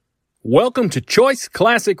Welcome to Choice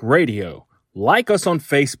Classic Radio. Like us on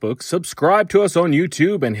Facebook, subscribe to us on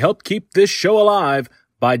YouTube, and help keep this show alive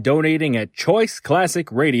by donating at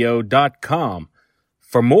choiceclassicradio.com.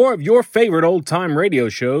 For more of your favorite old-time radio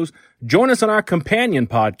shows, join us on our companion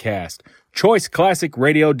podcast, Choice Classic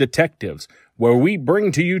Radio Detectives, where we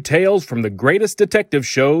bring to you tales from the greatest detective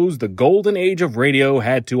shows the golden age of radio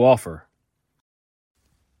had to offer.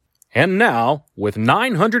 And now, with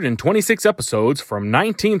 926 episodes from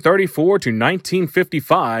 1934 to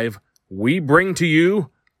 1955, we bring to you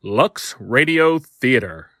Lux Radio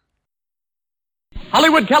Theater.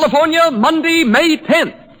 Hollywood, California, Monday, May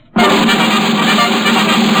 10th.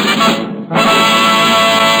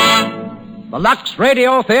 The Lux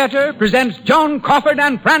Radio Theater presents Joan Crawford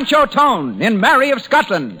and Franchot Tone in Mary of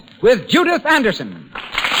Scotland with Judith Anderson.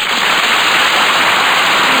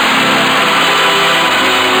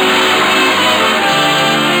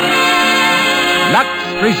 Lux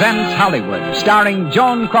presents Hollywood, starring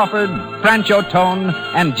Joan Crawford, Franchot Tone,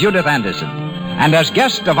 and Judith Anderson. And as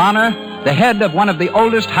guest of honor, the head of one of the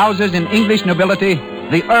oldest houses in English nobility,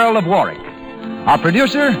 the Earl of Warwick. Our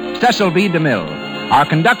producer, Cecil B. DeMille. Our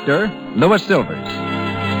conductor, Louis Silvers.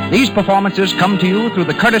 These performances come to you through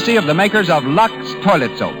the courtesy of the makers of Lux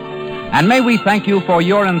Toilet Soap. And may we thank you for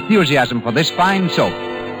your enthusiasm for this fine soap,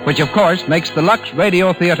 which of course makes the Lux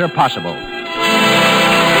Radio Theater possible.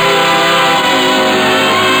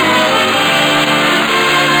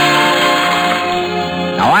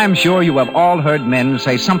 Now, I'm sure you have all heard men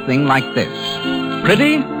say something like this.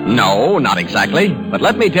 Pretty? No, not exactly. But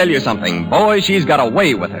let me tell you something. Boy, she's got a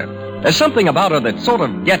way with her. There's something about her that sort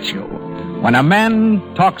of gets you. When a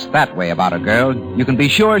man talks that way about a girl, you can be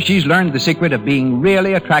sure she's learned the secret of being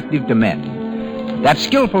really attractive to men. That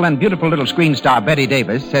skillful and beautiful little screen star, Betty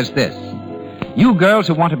Davis, says this. You girls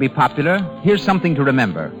who want to be popular, here's something to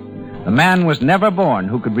remember. The man was never born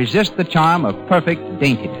who could resist the charm of perfect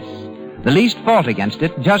daintiness. The least fault against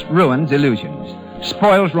it just ruins illusions,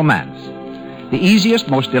 spoils romance. The easiest,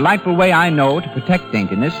 most delightful way I know to protect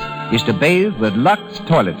daintiness is to bathe with Lux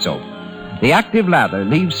Toilet Soap. The active lather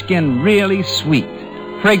leaves skin really sweet,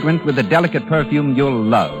 fragrant with the delicate perfume you'll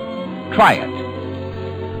love. Try it.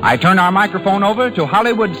 I turn our microphone over to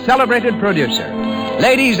Hollywood's celebrated producer.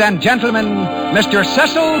 Ladies and gentlemen, Mr.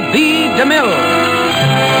 Cecil B. DeMille.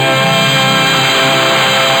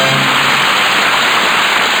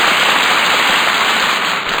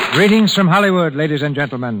 Greetings from Hollywood, ladies and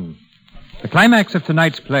gentlemen. The climax of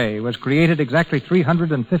tonight's play was created exactly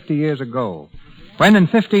 350 years ago, when in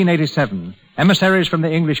 1587, emissaries from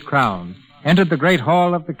the English crown entered the great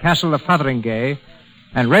hall of the castle of Fotheringay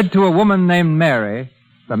and read to a woman named Mary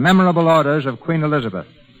the memorable orders of Queen Elizabeth.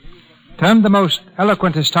 Termed the most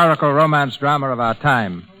eloquent historical romance drama of our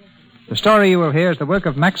time, the story you will hear is the work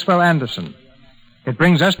of Maxwell Anderson. It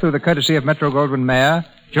brings us through the courtesy of Metro-Goldwyn-Mayer,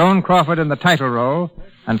 Joan Crawford in the title role,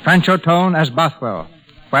 and Franchot Tone as Bothwell,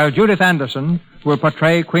 while Judith Anderson will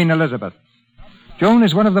portray Queen Elizabeth. Joan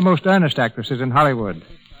is one of the most earnest actresses in Hollywood.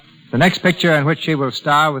 The next picture in which she will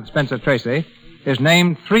star with Spencer Tracy is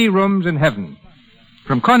named 3 Rooms in Heaven.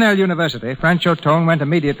 From Cornell University, Franchot Tone went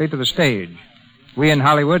immediately to the stage. We in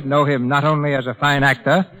Hollywood know him not only as a fine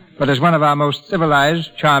actor, but as one of our most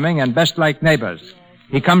civilized, charming, and best-liked neighbors.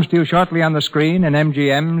 He comes to you shortly on the screen in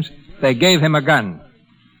MGM's They Gave Him a Gun.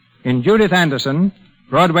 In Judith Anderson,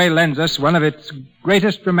 Broadway lends us one of its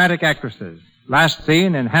greatest dramatic actresses, last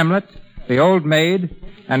seen in Hamlet, The Old Maid,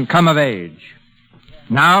 and Come of Age.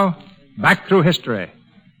 Now, back through history,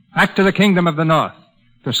 back to the kingdom of the north,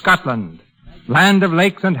 to Scotland, land of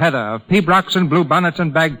lakes and heather, of pibrochs and bluebonnets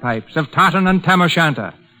and bagpipes, of tartan and tam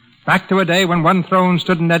o'shanter, back to a day when one throne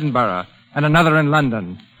stood in Edinburgh and another in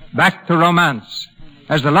London, back to romance,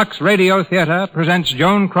 as the Lux Radio Theater presents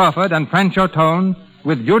Joan Crawford and Franchot Tone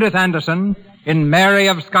with Judith Anderson in Mary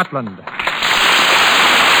of Scotland.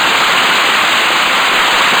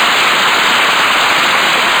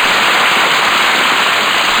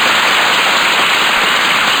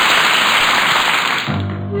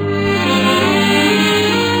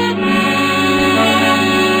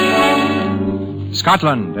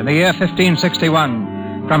 Scotland, in the year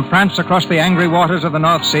 1561, from France across the angry waters of the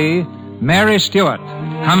North Sea, Mary Stuart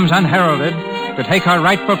comes unheralded to take her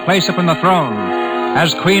rightful place upon the throne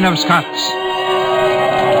as Queen of Scots.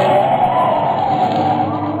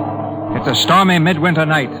 It's a stormy midwinter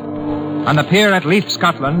night. On the pier at Leith,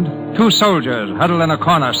 Scotland, 2 soldiers huddle in a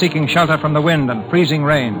corner seeking shelter from the wind and freezing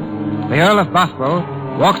rain. The Earl of Bothwell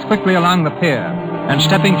walks quickly along the pier and,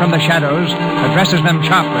 stepping from the shadows, addresses them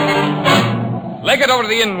sharply. Leg it over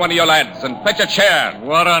the inn, one of you lads, and fetch a chair.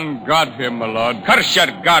 What on God here, my lord? Curse your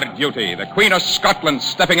guard duty. The Queen of Scotland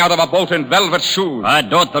stepping out of a boat in velvet shoes. I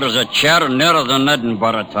doubt there's a chair nearer than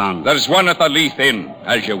Edinburgh town. There's one at the Leith Inn,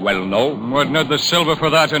 as you well know. Wouldn't have the silver for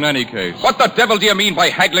that in any case. What the devil do you mean by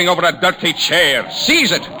haggling over a dirty chair?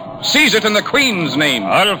 Seize it. Seize it in the Queen's name.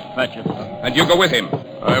 I'll fetch it. And you go with him.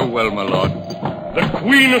 I will, my lord. The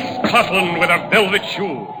Queen of Scotland with her velvet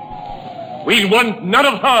shoe. We'll want none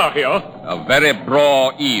of her here. A very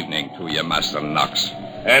braw evening to you, Master Knox.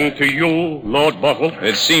 And to you, Lord Bottle.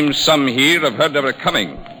 It seems some here have heard of her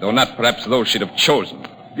coming, though not perhaps those she'd have chosen.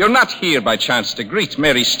 You're not here by chance to greet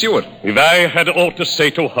Mary Stuart. If I had aught to say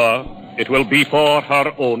to her, it will be for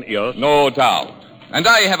her own ears. No doubt. And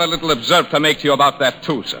I have a little observe to make to you about that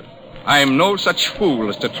too, sir. I'm no such fool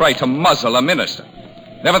as to try to muzzle a minister.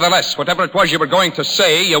 Nevertheless, whatever it was you were going to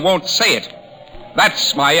say, you won't say it.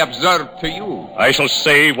 That's my observe to you. I shall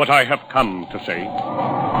say what I have come to say.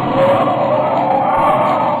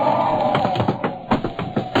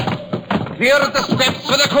 Clear at the steps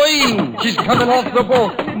for the Queen. She's coming off the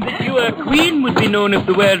boat. That you are Queen would be known if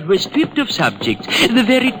the world were stripped of subjects. The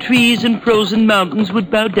very trees and frozen mountains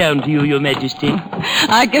would bow down to you, Your Majesty.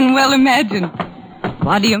 I can well imagine.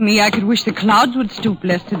 Body of me, I could wish the clouds would stoop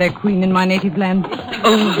less to their queen in my native land.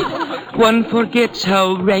 Oh, one forgets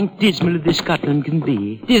how rank dismal this Scotland can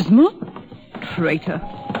be. Dismal? Traitor.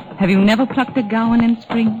 Have you never plucked a gowan in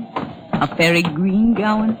spring? A very green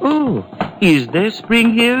gowan? Oh, is there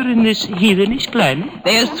spring here in this heathenish climate?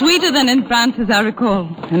 They are sweeter than in France, as I recall.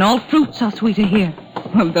 And all fruits are sweeter here.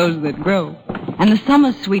 Of those that grow. And the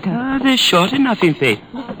summer's sweeter. They're short enough, in faith.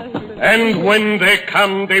 And when they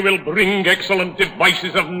come, they will bring excellent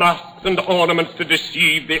devices of masks and ornaments to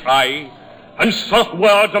deceive the eye, and soft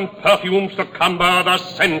words and perfumes to cumber the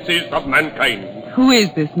senses of mankind. Who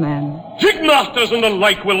is this man? Jigmasters and the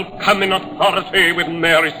like will come in authority with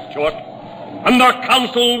Mary Stuart, and their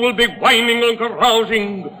council will be whining and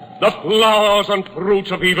carousing the flowers and fruits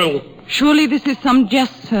of evil. Surely this is some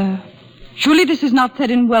jest, sir. Surely this is not said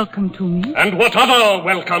in welcome to me. And what other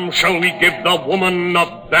welcome shall we give the woman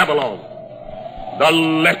of Babylon? The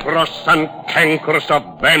leprous and cankerous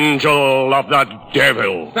evangel of the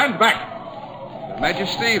devil. Stand back. Your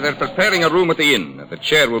Majesty, they're preparing a room at the inn. The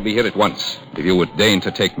chair will be here at once. If you would deign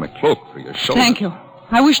to take my cloak for your shoulder. Thank you.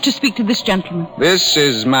 I wish to speak to this gentleman. This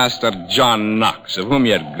is Master John Knox, of whom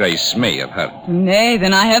your grace may have heard. Nay,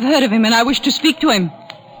 then I have heard of him, and I wish to speak to him.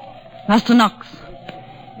 Master Knox,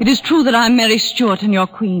 it is true that I am Mary Stuart and your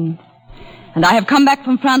queen. And I have come back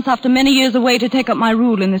from France after many years away to take up my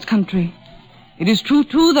rule in this country. It is true,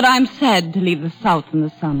 too, that I am sad to leave the south and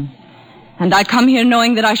the sun. And I come here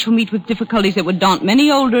knowing that I shall meet with difficulties that would daunt many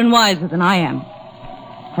older and wiser than I am.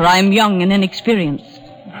 For I am young and inexperienced,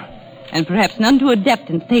 and perhaps none too adept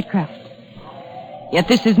in statecraft. Yet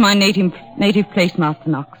this is my native place, Master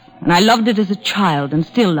Knox, and I loved it as a child and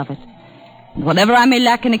still love it. And whatever I may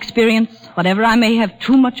lack in experience, whatever I may have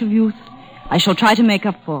too much of youth, I shall try to make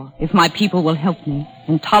up for, if my people will help me,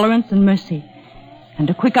 in tolerance and mercy, and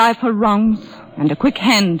a quick eye for wrongs, and a quick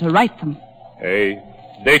hand to right them. Hey,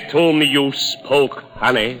 they told me you spoke,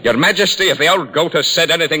 honey. Your Majesty, if the old goat has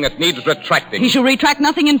said anything that needs retracting... He shall retract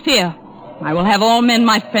nothing in fear. I will have all men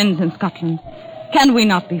my friends in Scotland. Can we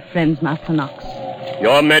not be friends, Master Knox?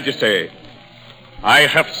 Your Majesty, I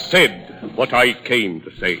have said what I came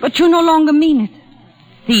to say. But you no longer mean it.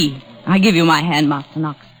 See, I give you my hand, Master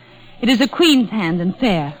Knox. It is a queen's hand and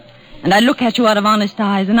fair. And I look at you out of honest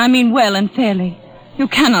eyes, and I mean well and fairly. You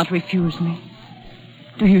cannot refuse me.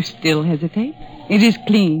 Do you still hesitate? It is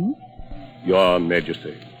clean. Your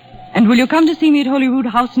Majesty. And will you come to see me at Holyrood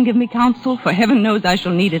House and give me counsel? For heaven knows I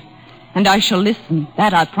shall need it. And I shall listen.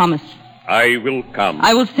 That I promise. I will come.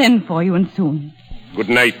 I will send for you, and soon. Good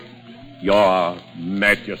night, Your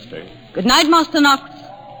Majesty. Good night, Master Knox.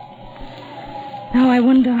 Now I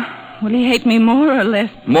wonder, will he hate me more or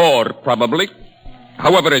less? More, probably.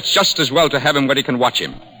 However, it's just as well to have him where he can watch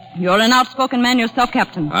him. You're an outspoken man yourself,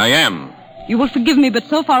 Captain. I am. You will forgive me, but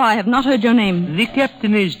so far I have not heard your name. The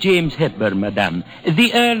captain is James Hepburn, madame,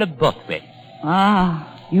 the Earl of Bothwell.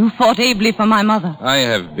 Ah, you fought ably for my mother. I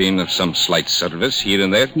have been of some slight service here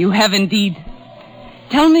and there. You have indeed.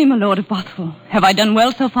 Tell me, my lord of Bothwell, have I done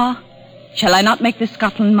well so far? Shall I not make this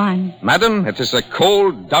Scotland mine? Madam, it is a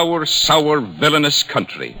cold, dour, sour, villainous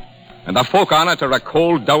country. And the folk on it are a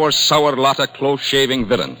cold, dour, sour lot of close-shaving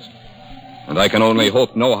villains. And I can only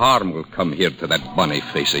hope no harm will come here to that bonny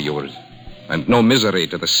face of yours. And no misery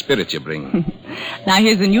to the spirit you bring. Now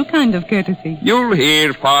here's a new kind of courtesy. You'll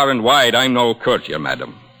hear far and wide I'm no courtier,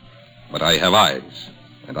 madam. But I have eyes,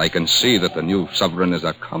 and I can see that the new sovereign is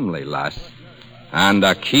a comely lass. And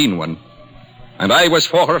a keen one. And I was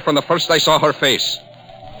for her from the first I saw her face.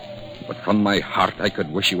 But from my heart, I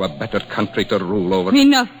could wish you a better country to rule over.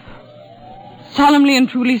 Enough. Solemnly and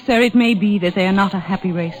truly, sir, it may be that they are not a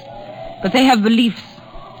happy race. But they have beliefs.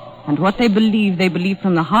 And what they believe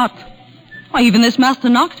from the heart. Why, even this Master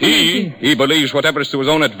Knox believes. He believes whatever is to his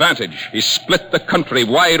own advantage. He split the country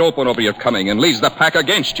wide open over your coming and leads the pack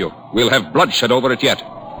against you. We'll have bloodshed over it yet.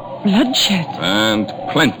 Bloodshed? And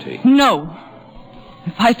plenty. No.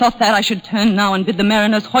 If I thought that, I should turn now and bid the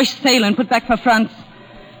mariners hoist sail and put back for France.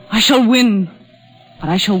 I shall win. But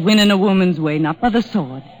I shall win in a woman's way, not by the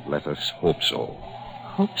sword. Let us hope so.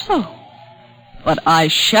 Hope so? But I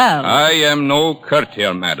shall. I am no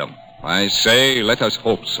courtier, madam. I say, let us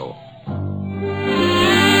hope so.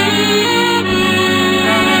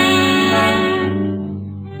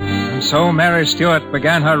 And so Mary Stuart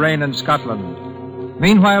began her reign in Scotland.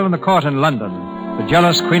 Meanwhile, in the court in London, the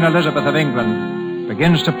jealous Queen Elizabeth of England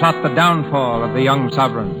begins to plot the downfall of the young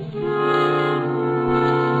sovereign.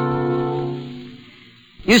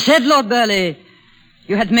 You said, Lord Burleigh,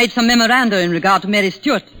 you had made some memoranda in regard to Mary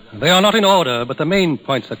Stuart. They are not in order, but the main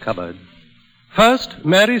points are covered. First,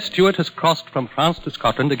 Mary Stuart has crossed from France to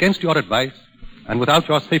Scotland against your advice and without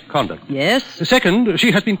your safe conduct. Yes? Second,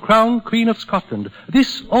 she has been crowned Queen of Scotland.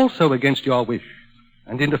 This also against your wish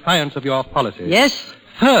and in defiance of your policy. Yes?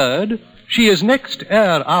 Third, she is next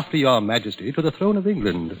heir after your Majesty to the throne of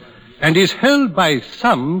England and is held by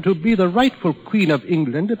some to be the rightful Queen of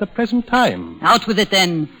England at the present time. Out with it,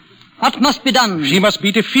 then. What must be done? She must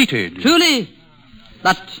be defeated. Truly,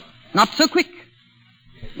 but not so quick.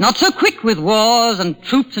 Not so quick with wars and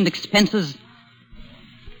troops and expenses.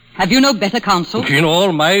 Have you no better counsel? In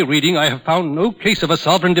all my reading, I have found no case of a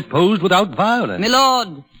sovereign deposed without violence.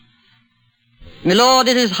 Milord,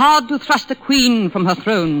 it is hard to thrust a queen from her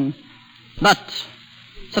throne. But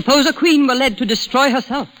suppose a queen were led to destroy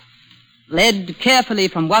herself, led carefully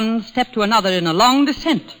from one step to another in a long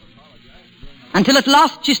descent, until at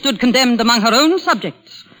last she stood condemned among her own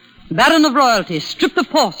subjects, barren of royalty, stripped of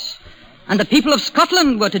force, and the people of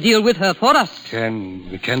Scotland were to deal with her for us. Can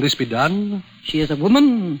this be done? She is a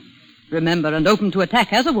woman, remember, and open to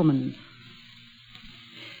attack as a woman.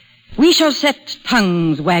 We shall set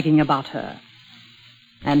tongues wagging about her.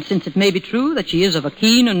 And since it may be true that she is of a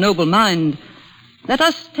keen and noble mind, let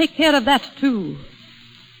us take care of that, too.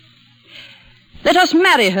 Let us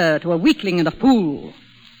marry her to a weakling and a fool.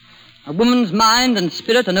 A woman's mind and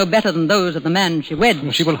spirit are no better than those of the man she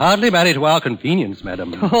weds. She will hardly marry to our convenience,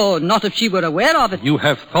 madam. Oh, not if she were aware of it. You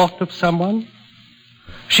have thought of someone?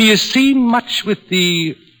 She is seen much with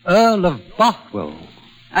the Earl of Bothwell.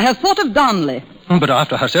 I have thought of Darnley. But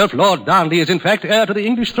after herself, Lord Darnley is in fact heir to the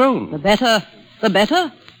English throne. The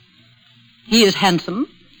better. He is handsome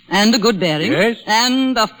and a good bearing. Yes.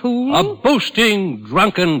 And a fool. A boasting,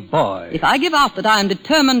 drunken boy. If I give out that I am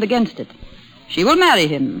determined against it, she will marry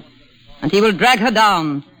him. And he will drag her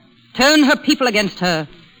down, turn her people against her,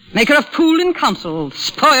 make her a fool in council,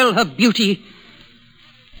 spoil her beauty.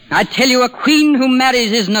 I tell you, a queen who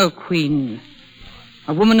marries is no queen.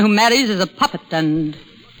 A woman who marries is a puppet, and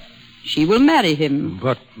she will marry him.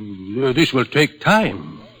 But this will take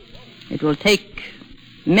time. It will take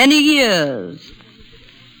many years.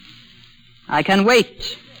 I can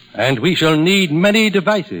wait. And we shall need many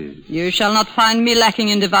devices. You shall not find me lacking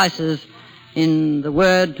in devices. In the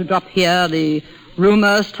word to drop here, the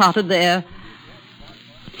rumor started there.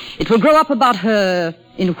 It will grow up about her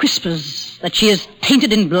in whispers that she is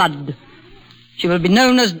tainted in blood. She will be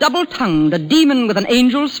known as double-tongued, a demon with an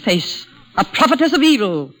angel's face, a prophetess of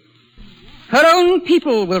evil. Her own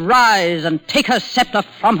people will rise and take her scepter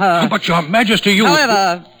from her. But, Your Majesty, you...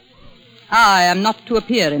 However, I am not to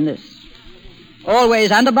appear in this.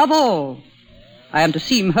 Always and above all, I am to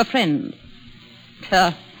seem her friend.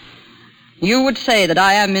 You would say that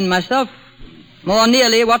I am in myself more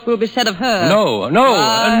nearly what will be said of her. No.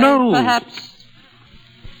 Perhaps.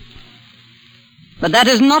 But that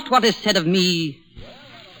is not what is said of me.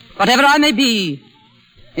 Whatever I may be,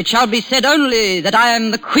 it shall be said only that I am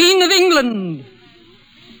the Queen of England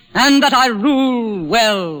and that I rule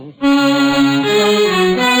well.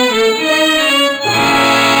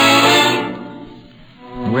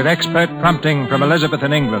 With expert prompting from Elizabeth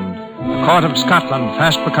in England, the court of Scotland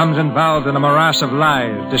fast becomes involved in a morass of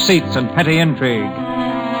lies, deceits, and petty intrigue.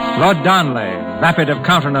 Lord Darnley, vapid of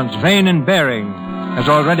countenance, vain in bearing, has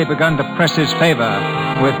already begun to press his favor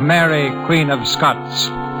with Mary, Queen of Scots.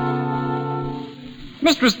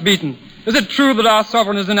 Mistress Beaton, is it true that our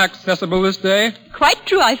sovereign is inaccessible this day? Quite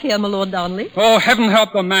true, I fear, my Lord Darnley. Oh, heaven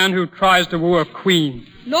help the man who tries to woo a queen.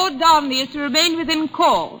 Lord Darnley is to remain within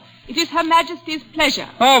call. It is Her Majesty's pleasure.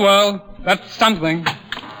 Oh, well, that's something.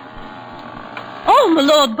 Oh, my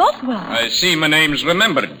Lord Bothwell. I see my name's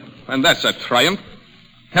remembered, and that's a triumph.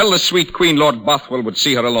 Tell the sweet Queen Lord Bothwell would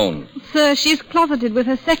see her alone. Sir, she's closeted with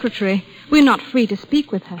her secretary. We're not free to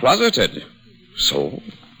speak with her. Closeted? So?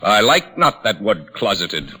 I like not that word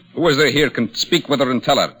closeted. Who is there here can speak with her and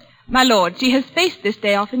tell her? My lord, she has spaced this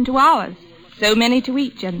day off into hours. So many to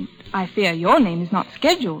each, and I fear your name is not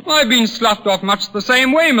scheduled. I've been sloughed off much the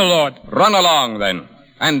same way, my lord. Run along, then.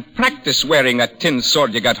 And practice wearing that tin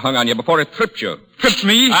sword you got hung on you before it tripped you. Tripped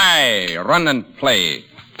me? Aye, run and play.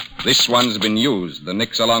 This one's been used. The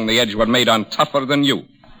nicks along the edge were made on tougher than you.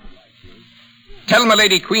 Tell my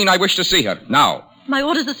lady queen I wish to see her, now. My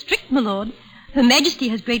orders are strict, my lord. Her Majesty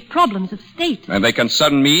has great problems of state. And they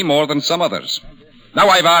concern me more than some others. Now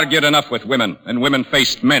I've argued enough with women and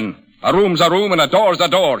women-faced men. A room's a room and a door's a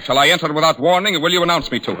door. Shall I enter without warning, or will you announce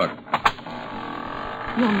me to her?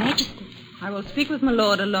 Your Majesty. I will speak with my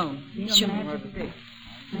lord alone.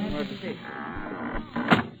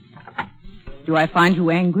 Do I find you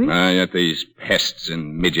angry? At these pests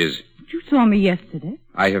and midges. You saw me yesterday.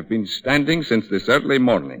 I have been standing since this early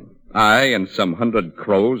morning. I and some 100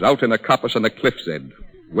 crows out in a coppice on the cliff's edge,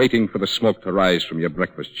 waiting for the smoke to rise from your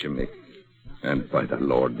breakfast chimney. And by the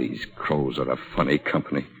Lord, these crows are a funny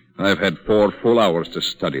company. I've had 4 full hours to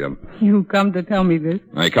study them. You come to tell me this?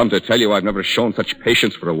 I come to tell you I've never shown such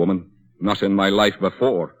patience for a woman. Not in my life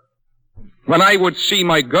before. When I would see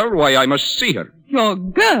my girl, why, I must see her. Your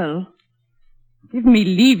girl? Give me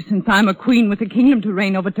leave, since I'm a queen with a kingdom to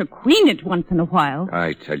reign over, to queen it once in a while.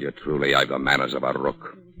 I tell you truly, I've the manners of a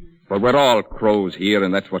rook. For we're all crows here,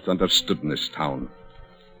 and that's what's understood in this town.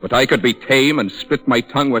 But I could be tame and split my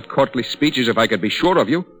tongue with courtly speeches if I could be sure of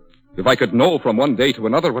you. If I could know from one day to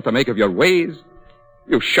another what to make of your ways.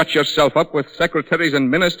 You shut yourself up with secretaries and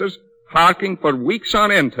ministers, harking for weeks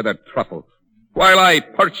on end to that truffle, while I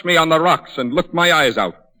perch me on the rocks and look my eyes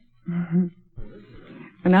out. Mm-hmm.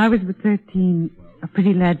 When I was but 13, a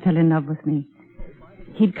pretty lad fell in love with me.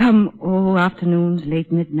 He'd come, afternoons,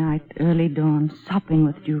 late midnight, early dawn, sopping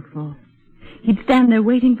with dewfall. He'd stand there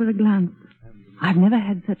waiting for a glance. I've never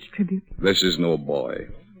had such tribute. This is no boy.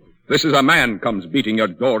 This is a man comes beating your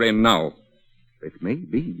door in now. It may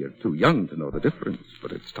be you're too young to know the difference,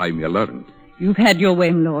 but it's time you learn. You've had your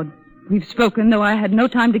way, my lord. We've spoken, though I had no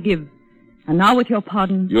time to give. And now, with your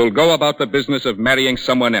pardon... You'll go about the business of marrying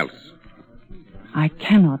someone else. I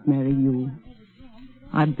cannot marry you.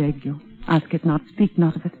 I beg you. Ask it not. Speak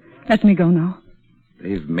not of it. Let me go now.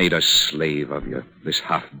 They've made a slave of you. This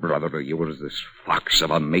half-brother of yours, this fox of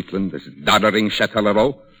a Maitland, this doddering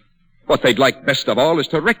Châtellerault. What they'd like best of all is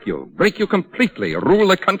to wreck you, break you completely, rule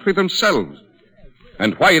the country themselves.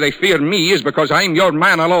 And why they fear me is because I'm your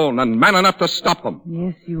man alone, and man enough to stop them.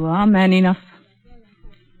 Yes, you are man enough.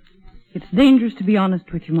 It's dangerous to be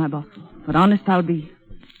honest with you, my Bothwell, but honest I'll be.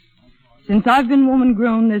 Since I've been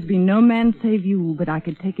woman-grown, there's been no man save you, but I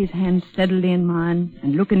could take his hand steadily in mine,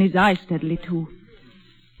 and look in his eyes steadily, too,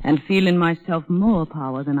 and feel in myself more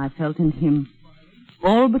power than I felt in him.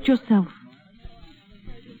 All but yourself.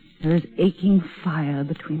 There is aching fire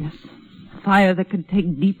between us. Fire that could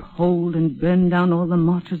take deep hold and burn down all the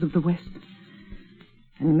marches of the West,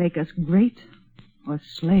 and make us great or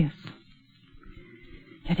slay us.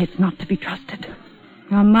 Yet it's not to be trusted.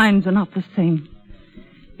 Our minds are not the same.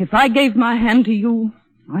 If I gave my hand to you,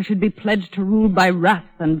 I should be pledged to rule by wrath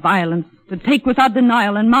and violence, to take without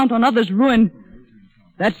denial and mount on others' ruin.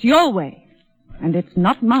 That's your way, and it's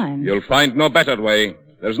not mine. You'll find no better way.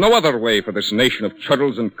 There's no other way for this nation of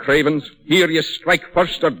churls and cravens. Here you strike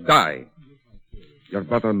first or die. Your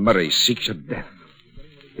brother Murray seeks your death.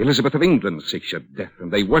 Elizabeth of England seeks your death,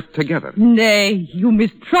 and they work together. Nay, you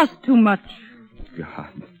mistrust too much.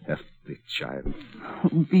 God help thee, child.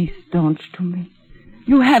 Oh, be staunch to me.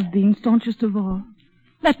 You have been staunchest of all.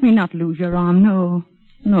 Let me not lose your arm, no,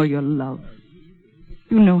 nor your love.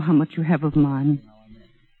 You know how much you have of mine.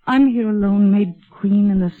 I'm here alone, made queen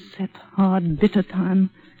in a set, hard, bitter time.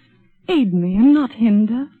 Aid me and not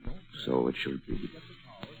hinder. So it shall be.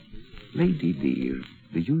 Lady dear,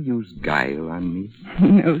 do you use guile on me?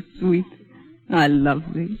 No, sweet. I love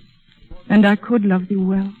thee. And I could love thee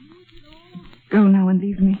well. Go now and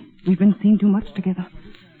leave me. We've been seen too much together.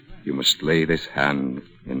 You must lay this hand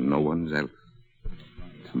in no one's else.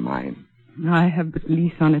 It's mine. I have but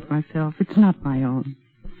lease on it myself. It's not my own.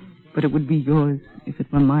 But it would be yours if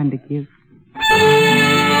it were mine to give.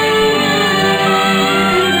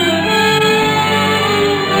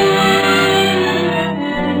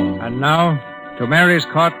 And now, to Mary's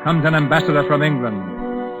court comes an ambassador from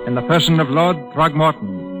England, in the person of Lord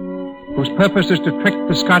Throgmorton, whose purpose is to trick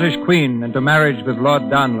the Scottish Queen into marriage with Lord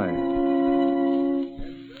Darnley.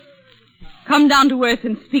 Come down to earth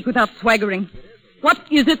and speak without swaggering. What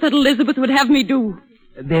is it that Elizabeth would have me do?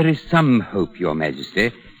 There is some hope, Your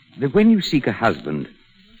Majesty, that when you seek a husband,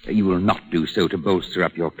 you will not do so to bolster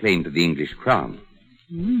up your claim to the English crown.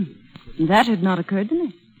 That had not occurred to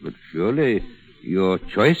me. But surely your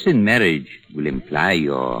choice in marriage will imply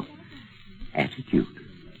your attitude.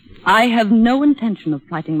 I have no intention of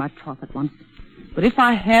plighting my troth at once. But if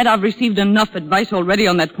I had, I've received enough advice already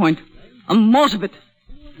on that point. I'm more of it.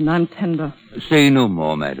 And I'm tender. Say no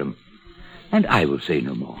more, madam. And I will say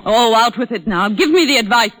no more. Oh, out with it now. Give me the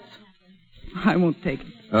advice. I won't take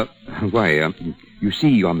it. You see,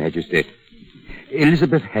 Your Majesty,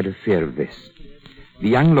 Elizabeth had a fear of this. The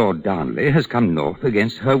young Lord Darnley has come north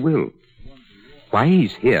against her will. Why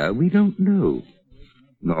he's here, we don't know.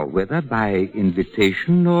 Nor whether by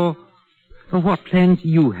invitation or what plans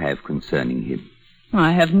you have concerning him.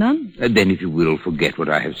 I have none. Then, if you will, forget what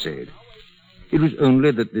I have said. It was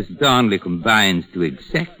only that this Darnley combines to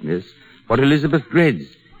exactness what Elizabeth dreads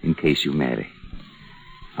in case you marry.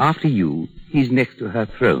 After you, he's next to her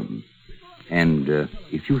throne. And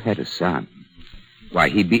if you had a son, why,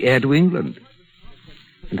 he'd be heir to England.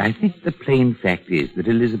 And I think the plain fact is that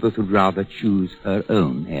Elizabeth would rather choose her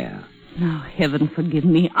own heir. Now, heaven forgive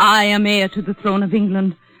me. I am heir to the throne of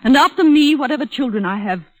England. And after me, whatever children I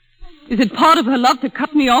have. Is it part of her love to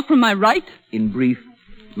cut me off from my right? In brief,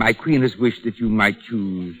 my queen has wished that you might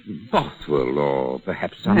choose Bothwell or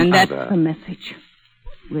perhaps some other. And that's the message.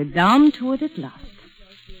 We're down to it at last.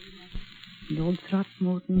 Lord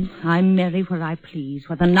Throckmorton, I marry where I please,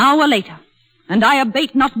 whether now or later. And I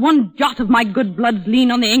abate not one jot of my good blood's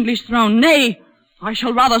lien on the English throne. Nay, I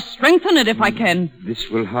shall rather strengthen it if I can. This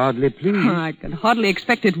will hardly please. I could hardly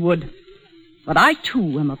expect it would. But I,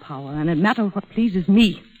 too, am a power, and it matters what pleases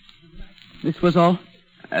me. This was all?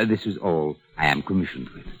 This is all I am commissioned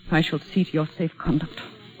with. I shall see to your safe conduct.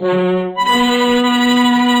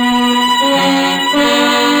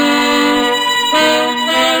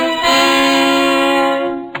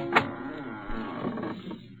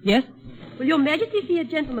 Yes? Will your Majesty see a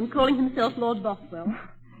gentleman calling himself Lord Bothwell?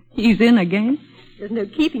 He's in again? There's no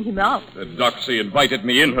keeping him out. The Doxy invited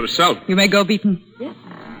me in herself. You may go, Beaton. Yes.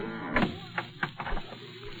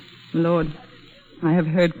 Lord, I have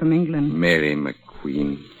heard from England. Mary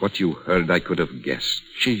McQueen, what you heard I could have guessed.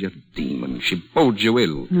 She's a demon. She bodes you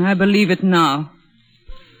ill. I believe it now.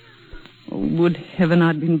 Oh, would heaven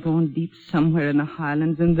I'd been born deep somewhere in the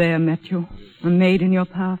Highlands and there met you. A maid in your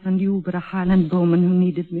path and you but a Highland bowman who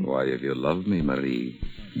needed me. Why, if you love me, Marie,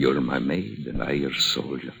 you're my maid and I your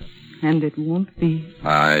soldier. And it won't be.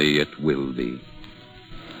 Aye, it will be.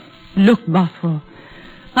 Look, Bothwell,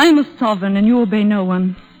 I'm a sovereign and you obey no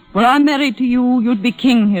one. Were I married to you, you'd be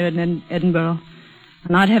king here in Edinburgh.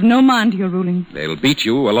 And I'd have no mind to your ruling. They'll beat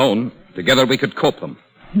you alone. Together we could cope them.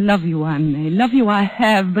 Love you I may, love you I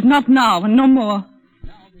have, but not now and no more.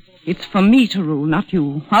 It's for me to rule, not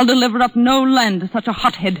you. I'll deliver up no land to such a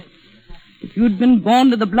hothead. If you'd been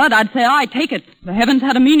born to the blood, I'd say, aye, take it. The heavens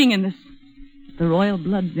had a meaning in this. The royal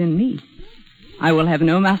blood's in me. I will have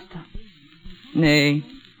no master. Nay,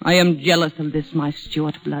 I am jealous of this, my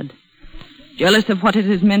Stuart blood. Jealous of what it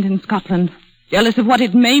has meant in Scotland. Jealous of what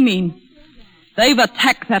it may mean. They've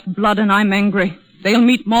attacked that blood and I'm angry. They'll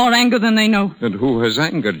meet more anger than they know. And who has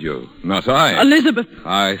angered you? Not I. Elizabeth.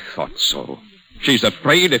 I thought so. She's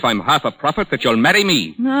afraid if I'm half a prophet that you'll marry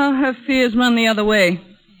me. No, her fears run the other way.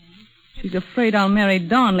 She's afraid I'll marry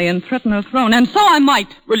Darnley and threaten her throne, and so I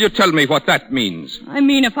might. Will you tell me what that means? I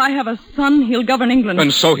mean, if I have a son, he'll govern England.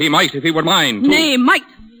 And so he might if he were mine, too. Nay, might.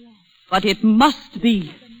 But it must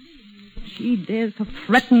be. She dares to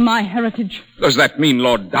threaten my heritage. Does that mean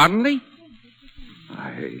Lord Darnley?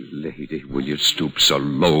 Aye, lady, will you stoop so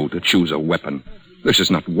low to choose a weapon? This is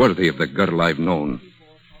not worthy of the girl I've known.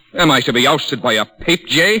 Am I to be ousted by a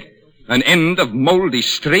papejay? An end of mouldy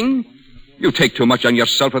string? You take too much on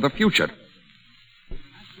yourself for the future.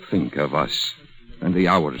 Think of us, and the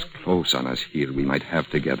hours close on us here we might have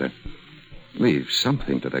together. Leave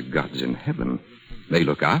something to the gods in heaven. They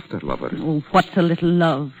look after lovers. Oh, what's a little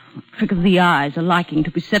love? A trick of the eyes, a liking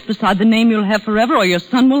to be set beside the name you'll have forever or your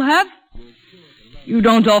son will have? You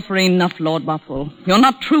don't offer enough, Lord Bothwell. You're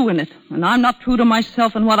not true in it, and I'm not true to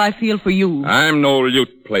myself and what I feel for you. I'm no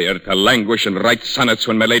lute player to languish and write sonnets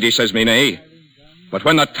when my lady says me nay. But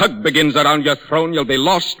when the tug begins around your throne, you'll be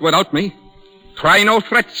lost without me. Try no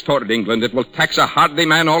threats toward England. It will tax a hardy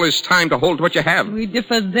man all his time to hold what you have. We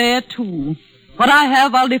differ there, too. What I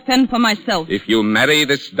have, I'll defend for myself. If you marry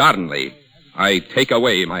this Darnley, I take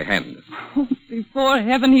away my hand. Oh, before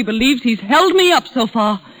heaven, he believes he's held me up so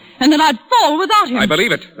far, and that I'd fall without him. I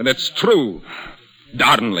believe it, and it's true.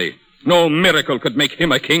 Darnley, No miracle could make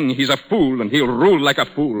him a king. He's a fool, and he'll rule like a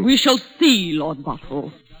fool. We shall see, Lord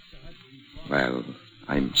Bothwell. Well,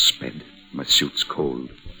 I'm sped. My suit's cold.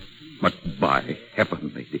 But by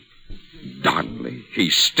heaven, lady, Darnley, he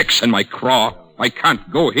sticks in my craw. I can't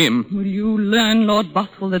go him. Will you learn, Lord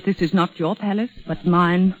Bothwell, that this is not your palace, but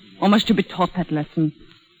mine? Or must you be taught that lesson?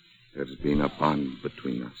 There's been a bond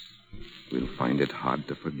between us. We'll find it hard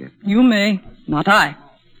to forget. You may, not I.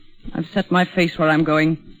 I've set my face where I'm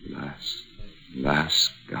going.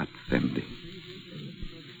 Last got Themdy.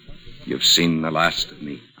 You've seen the last of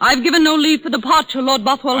me. I've given no leave for departure, Lord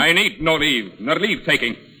Bothwell. I need no leave, nor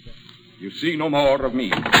leave-taking. You see no more of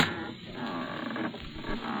me.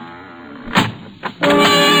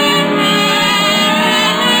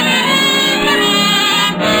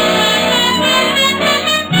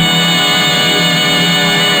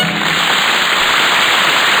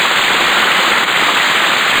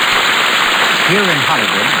 Here in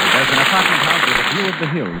Hollywood, there's an apartment house with a view of the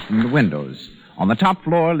hills from the windows. On the top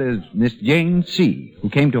floor lives Miss Jane C., who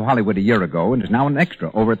came to Hollywood a year ago and is now an extra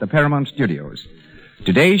over at the Paramount Studios.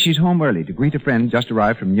 Today, she's home early to greet a friend just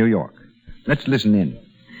arrived from New York. Let's listen in.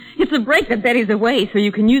 It's a break that Betty's away, so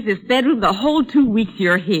you can use this bedroom the whole 2 weeks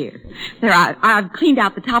you're here. There, I've cleaned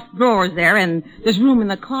out the top drawers there, and there's room in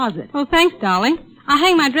the closet. Oh, thanks, darling. I'll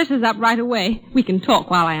hang my dresses up right away. We can talk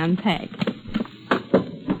while I unpack.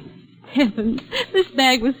 Heavens, this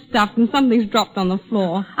bag was stuffed and something's dropped on the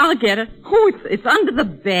floor. I'll get it. Oh, it's under the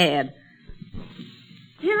bed.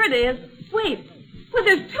 Here it is. Wait. Well,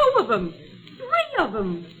 there's 2 of them. 3 of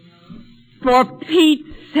them. For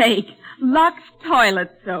Pete's sake, Lux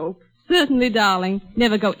toilet soap. Certainly, darling.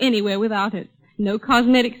 Never go anywhere without it. No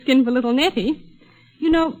cosmetic skin for little Nettie.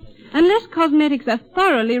 You know, unless cosmetics are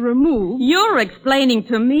thoroughly removed... You're explaining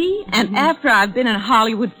to me, and after I've been in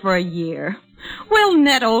Hollywood for a year. Well,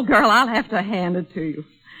 Ned, old girl, I'll have to hand it to you.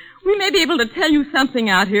 We may be able to tell you something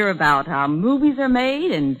out here about how movies are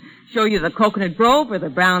made and show you the Coconut Grove or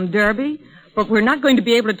the Brown Derby, but we're not going to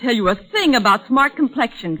be able to tell you a thing about smart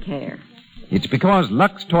complexion care. It's because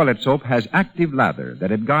Lux toilet soap has active lather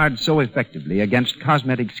that it guards so effectively against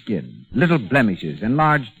cosmetic skin, little blemishes,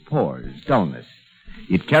 enlarged pores, dullness.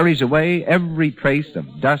 It carries away every trace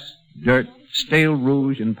of dust, dirt, stale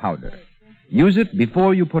rouge, and powder. Use it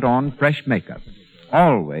before you put on fresh makeup.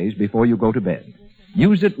 Always before you go to bed.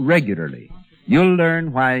 Use it regularly. You'll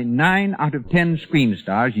learn why 9 out of 10 screen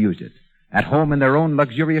stars use it. At home in their own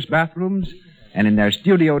luxurious bathrooms and in their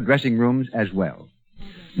studio dressing rooms as well.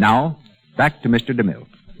 Now, back to Mr. DeMille.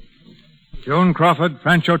 Joan Crawford,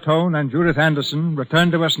 Franch O'Tone, and Judith Anderson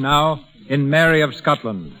return to us now in Mary of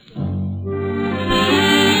Scotland.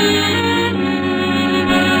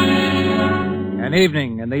 An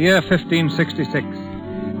evening in the year 1566.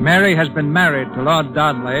 Mary has been married to Lord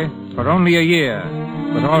Darnley for only a year,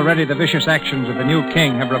 but already the vicious actions of the new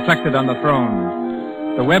king have reflected on the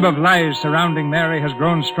throne. The web of lies surrounding Mary has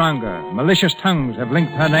grown stronger. Malicious tongues have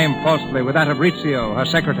linked her name falsely with that of Rizzio, her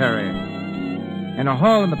secretary. In a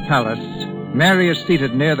hall in the palace, Mary is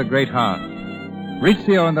seated near the great hearth.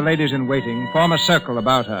 Rizzio and the ladies in waiting form a circle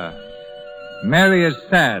about her. Mary is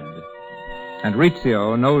sad, and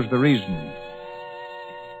Rizzio knows the reason.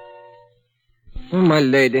 Oh, my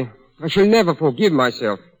lady, I shall never forgive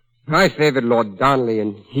myself. I favored Lord Darnley,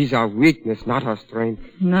 and he's our weakness, not our strength.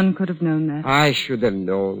 None could have known that. I should have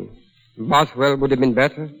known. Bothwell would have been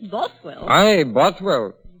better. Bothwell? Aye,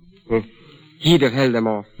 Bothwell. He'd have held them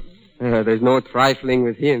off. There's no trifling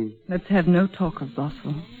with him. Let's have no talk of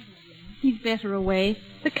Bothwell. He's better away.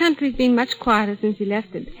 The country's been much quieter since he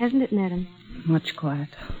left it, hasn't it, madam? Much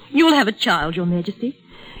quieter. You'll have a child, Your Majesty.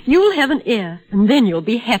 You'll have an heir, and then you'll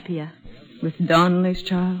be happier. With Darnley's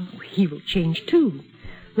child? He will change, too.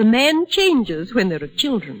 The man changes when there are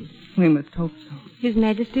children. We must hope so. His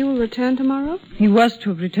Majesty will return tomorrow? He was to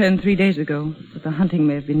have returned 3 days ago, but the hunting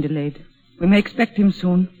may have been delayed. We may expect him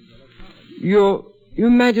soon. Your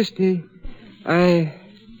Majesty, I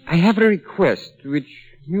have a request which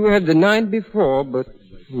you have denied before, but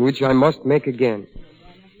which I must make again.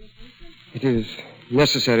 It is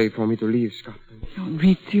necessary for me to leave Scotland. Oh,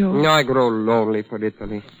 Rizzio. I grow lonely for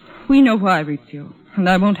Italy. We know why, Rizzio, and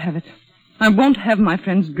I won't have it. I won't have my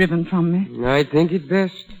friends driven from me. I think it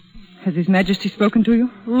best. Has His Majesty spoken to you?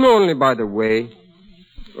 Only by the way.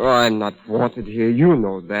 Oh, I'm not wanted here. You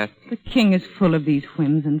know that. The king is full of these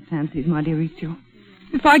whims and fancies, my dear Rizzio.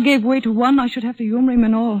 If I gave way to one, I should have to humor him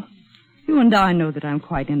in all. You and I know that I'm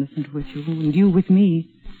quite innocent with you, and you with me.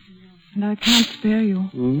 And I can't spare you.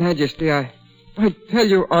 Majesty, I tell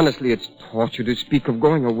you honestly, it's torture to speak of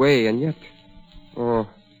going away, and yet... Oh,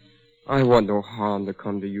 I want no harm to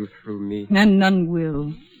come to you through me. And none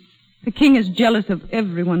will. The king is jealous of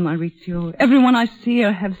everyone, Maurizio. Everyone I see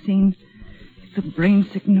or have seen. It's a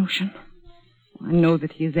brain-sick notion. I know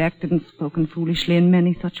that he has acted and spoken foolishly in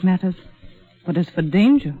many such matters. But as for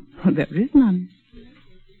danger, there is none.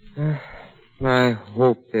 I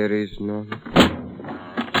hope there is none.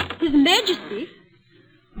 His Majesty?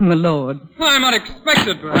 My lord. I'm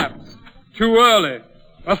unexpected, perhaps. Too early.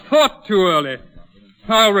 A thought too early.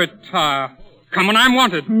 I'll retire. Come when I'm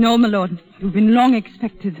wanted. No, my lord. You've been long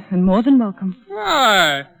expected and more than welcome.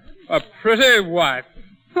 Why, a pretty wife.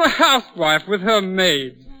 A housewife with her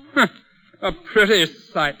maids. A pretty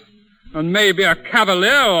sight. And maybe a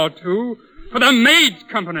cavalier or two for the maids'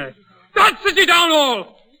 company. God, sit ye down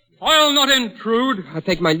all! I'll not intrude. I'll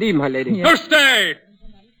take my leave, my lady. Yes. No, stay!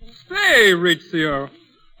 Stay, Rizzio.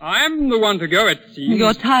 I'm the one to go, it seems.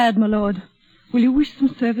 You're tired, my lord. Will you wish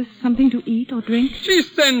some service, something to eat or drink? She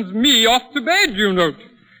sends me off to bed, you note.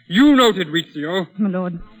 You noted, Rizzio. My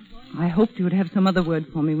lord, I hoped you would have some other word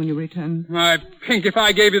for me when you return. My pink, if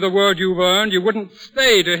I gave you the word you've earned, you wouldn't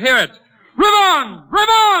stay to hear it. Ribbon!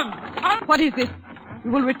 Ribbon! What is this?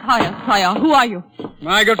 You will retire, sire. Who are you?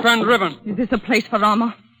 My good friend Ribbon. Is this a place for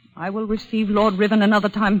armor? I will receive Lord Ribbon another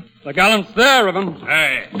time. The gallant's there, Ribbon.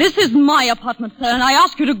 Hey. This is my apartment, sir, and I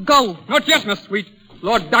ask you to go. Not yet, Miss Sweet.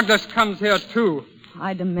 Lord Douglas comes here, too.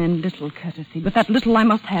 I demand little courtesy, but that little I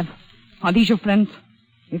must have. Are these your friends?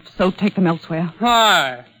 If so, take them elsewhere.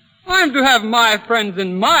 Aye. I'm to have my friends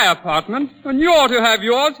in my apartment, and you're to have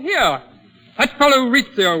yours here. That fellow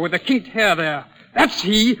Rizzio with the kinked hair there. That's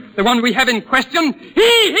he, the one we have in question. He,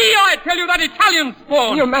 I tell you, that Italian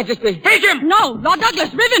spawn. Your Majesty. Take him! No, Lord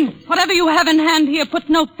Douglas, Ribbon. Whatever you have in hand here, put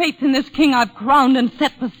no faith in this king I've crowned and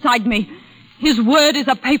set beside me. His word is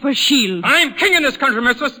a paper shield. I'm king in this country,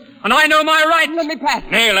 mistress, and I know my rights. Let me pass.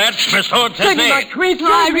 Nay, lads, Miss Hood says nay. My queen.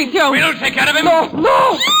 Try, Rizzio. We'll take care of him.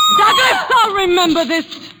 No. Douglas, I'll remember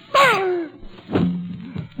this.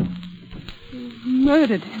 You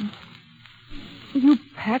murdered him. You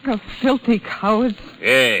pack of filthy cowards.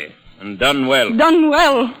 Yea, and done well. Done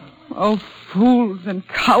well. Oh, fools and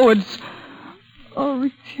cowards. Oh,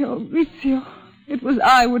 Rizzio. It was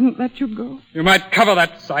I wouldn't let you go. You might cover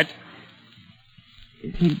that sight.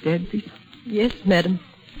 Is he dead, Vito? Yes, madam.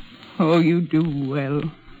 Oh, you do well.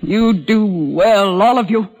 You do well, all of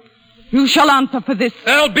you. You shall answer for this.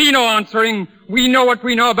 There'll be no answering. We know what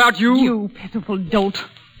we know about you. You pitiful dolt.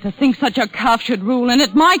 To think such a calf should rule, and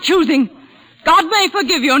at my choosing. God may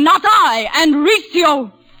forgive you, not I, and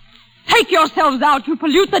Rizzio. Take yourselves out, you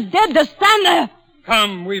pollute the dead to stand there.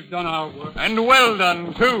 Come, we've done our work. And well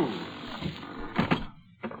done, too.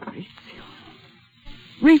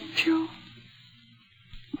 Rizzio.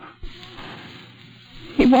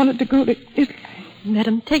 He wanted to go to Italy.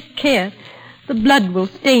 Madam, take care. The blood will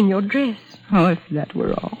stain your dress. Oh, if that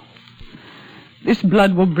were all. This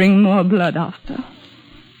blood will bring more blood after.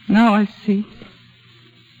 Now I see.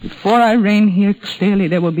 Before I reign here, clearly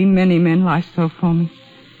there will be many men lie so for me.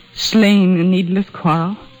 Slain in needless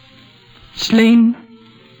quarrel. Slain,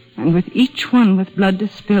 and with each one with blood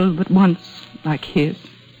distilled but once, like his.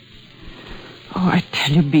 Oh, I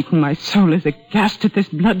tell you, Beaton, my soul is aghast at this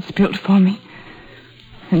blood spilt for me.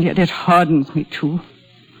 And yet it hardens me, too.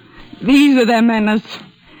 These are their manners.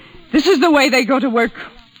 This is the way they go to work.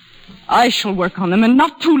 I shall work on them, and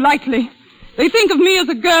not too lightly. They think of me as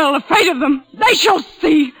a girl, afraid of them. They shall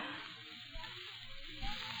see.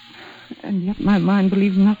 And yet my mind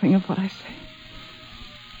believes nothing of what I say.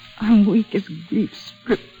 I'm weak as grief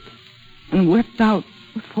stripped and wept out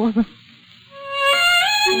before them.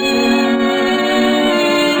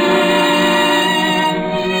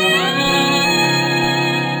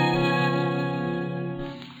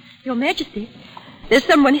 Your Majesty, there's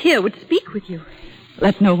someone here would speak with you.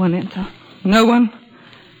 Let no one enter. No one.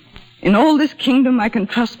 In all this kingdom, I can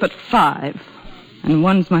trust but 5, and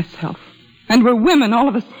one's myself. And we're women, all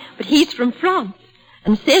of us. But he's from France,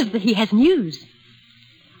 and says that he has news.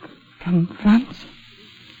 From France?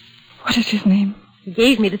 What is his name? He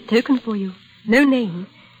gave me this token for you. No name.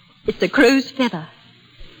 It's a crow's feather.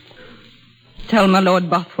 Tell my Lord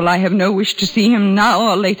Bothwell I have no wish to see him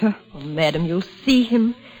now or later. Oh, madam, you'll see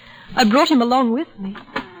him. I brought him along with me.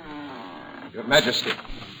 Your Majesty.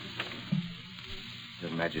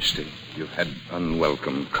 Your Majesty, you've had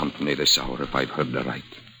unwelcome company this hour, if I've heard aright.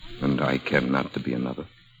 And I care not to be another.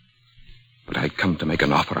 But I come to make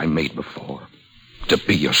an offer I made before. To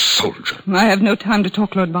be your soldier. I have no time to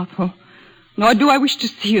talk, Lord Bothwell. Nor do I wish to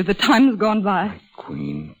see you. The time has gone by. My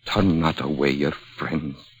queen, turn not away your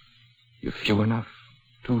friends. You're few enough.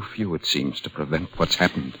 Too few, it seems, to prevent what's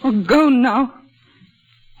happened. Oh, go now.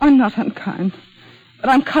 I'm not unkind. But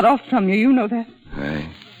I'm cut off from you. You know that. Aye.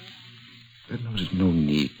 There was no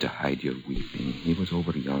need to hide your weeping. He was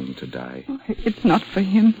over young to die. Oh, it's not for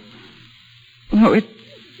him. No,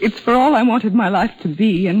 it's for all I wanted my life to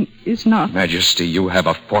be, and is not. Majesty, you have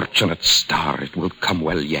a fortunate star. It will come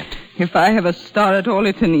well yet. If I have a star at all,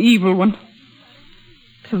 it's an evil one.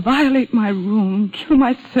 To violate my room, kill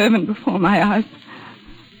my servant before my eyes.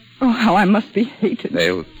 Oh, how I must be hated.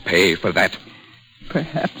 They'll pay for that.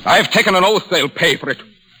 Perhaps. I've taken an oath they'll pay for it.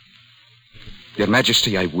 Your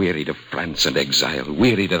Majesty, I wearied of France and exile,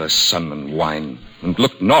 wearied of the sun and wine, and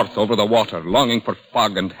looked north over the water, longing for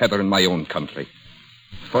fog and heather in my own country.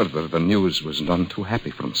 Further, the news was none too happy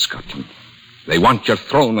from Scotland. They want your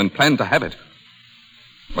throne and plan to have it.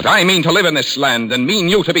 But I mean to live in this land and mean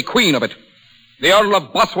you to be queen of it. The Earl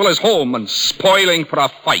of Bothwell is home and spoiling for a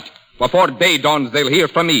fight. Before day dawns, they'll hear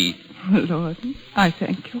from me. Lord, I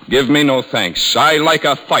thank you. Give me no thanks. I like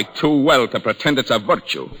a fight too well to pretend it's a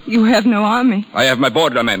virtue. You have no army. I have my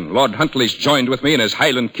border men. Lord Huntley's joined with me in his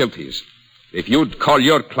Highland kilties. If you'd call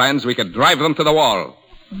your clans, we could drive them to the wall.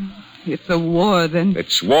 It's a war, then.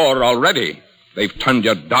 It's war already. They've turned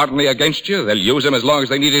your Darnley against you. They'll use him as long as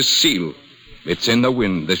they need his seal. It's in the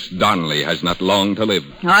wind. This Darnley has not long to live.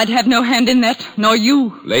 I'd have no hand in that, nor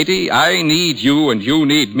you. Lady, I need you and you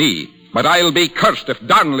need me. But I'll be cursed if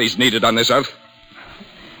Darnley's needed on this earth.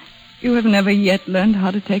 You have never yet learned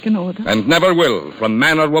how to take an order. And never will, from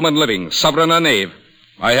man or woman living, sovereign or knave.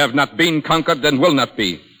 I have not been conquered and will not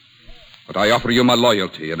be. But I offer you my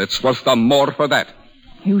loyalty, and it's worth the more for that.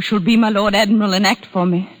 You shall be my Lord Admiral and act for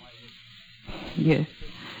me. Yes.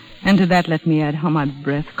 And to that let me add how my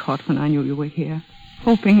breath caught when I knew you were here.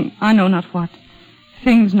 Hoping, I know not what.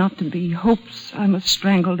 Things not to be, hopes I must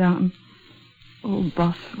strangle down. Oh,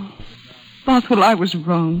 Bothwell. Bothwell, I was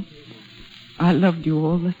wrong. I loved you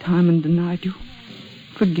all the time and denied you.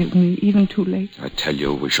 Forgive me, even too late. I tell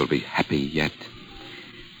you, we shall be happy yet.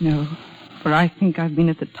 No, for I think I've been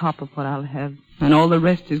at the top of what I'll have, and all the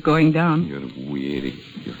rest is going down. You're weary.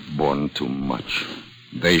 You've borne too much.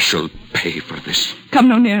 They shall pay for this. Come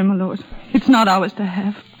no nearer, my lord. It's not ours to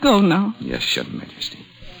have. Go now. Yes, your Majesty.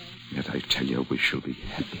 Yet I tell you, we shall be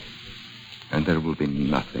happy. And there will be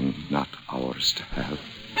nothing not ours to have.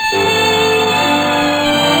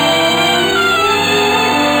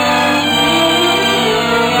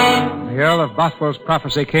 The Earl of Bothwell's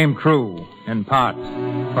prophecy came true, in part,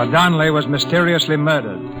 for Darnley was mysteriously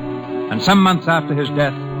murdered. And some months after his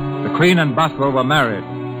death, the Queen and Bothwell were married.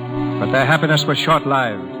 But their happiness was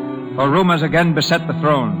short-lived, for rumors again beset the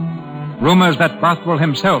throne. Rumors that Bothwell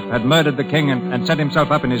himself had murdered the king and set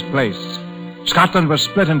himself up in his place. Scotland was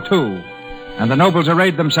split in two, and the nobles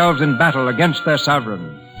arrayed themselves in battle against their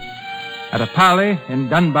sovereign. At a parley in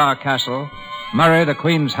Dunbar Castle, Murray, the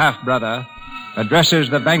Queen's half-brother, addresses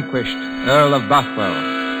the vanquished Earl of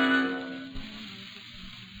Bothwell.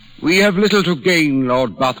 We have little to gain,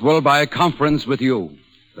 Lord Bothwell, by a conference with you.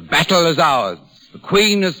 The battle is ours. The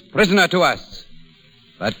Queen is prisoner to us.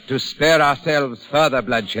 But to spare ourselves further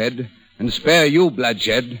bloodshed, and spare you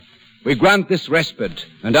bloodshed, we grant this respite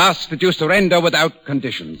and ask that you surrender without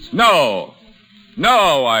conditions. No.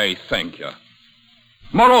 No, I thank you.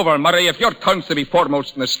 Moreover, Murray, if your turn's to be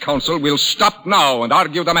foremost in this council, we'll stop now and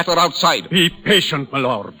argue the matter outside. Be patient, my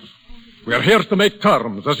lords. We're here to make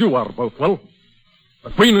terms, as you are, Bothwell. The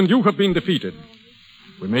Queen and you have been defeated.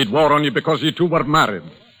 We made war on you because you two were married,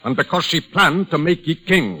 and because she planned to make ye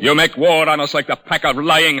king. You make war on us like the pack of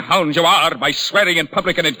lying hounds you are by swearing in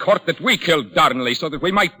public and in court that we killed Darnley so that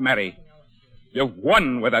we might marry. You've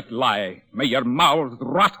won with that lie. May your mouths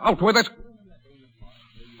rot out with it.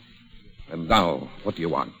 And now, what do you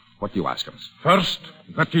want? What do you ask of us? First,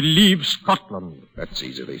 that you leave Scotland. That's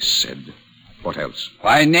easily said. What else?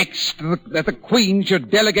 Why, next, that the Queen should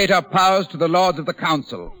delegate her powers to the Lords of the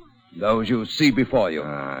Council, those you see before you.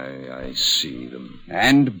 I see them.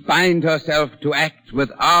 And bind herself to act with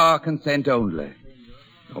our consent only.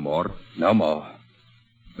 No more? No more.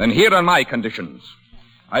 Then here are my conditions.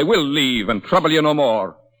 I will leave and trouble you no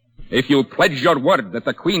more. If you pledge your word that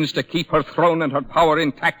the Queen's to keep her throne and her power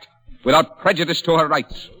intact, without prejudice to her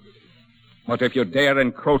rights. But if you dare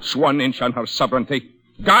encroach 1 inch on her sovereignty,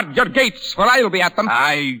 guard your gates, for I'll be at them.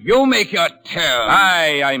 Aye, you make your terms.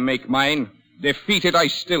 Aye, I make mine. Defeated, I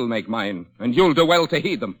still make mine, and you'll do well to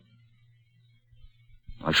heed them.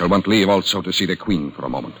 I shall want leave also to see the Queen for a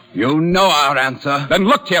moment. You know our answer. Then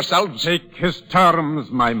look to yourselves. Take his terms,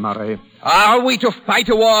 my Murray. Are we to fight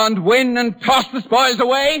a war and win and toss the spoils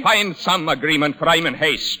away? Find some agreement, for I'm in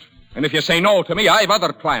haste. And if you say no to me, I've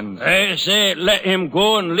other plans. I say let him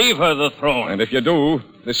go and leave her the throne. And if you do,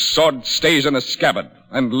 this sword stays in a scabbard,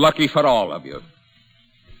 and lucky for all of you.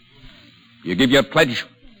 You give your pledge?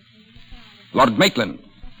 Lord Maitland.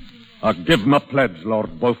 I give my pledge,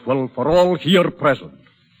 Lord Bothwell, for all here present.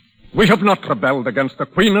 We have not rebelled against the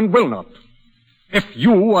Queen and will not. If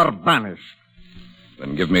you are banished...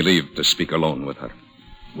 Then give me leave to speak alone with her.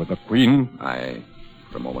 With the Queen? Aye,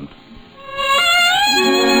 for a moment.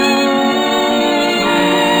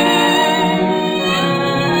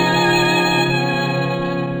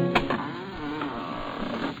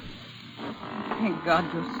 Thank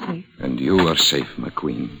God you're safe. And you are safe, my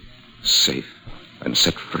queen. Safe and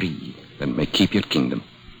set free, and may keep your kingdom.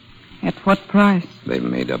 At what price? They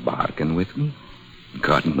made a bargain with me.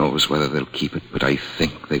 God knows whether they'll keep it, but I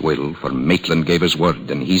think they will, for Maitland gave his word,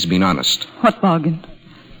 and he's been honest. What bargain?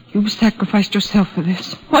 You've sacrificed yourself for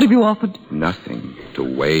this. What have you offered? Nothing to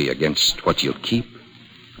weigh against what you'll keep.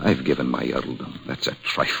 I've given my earldom. That's a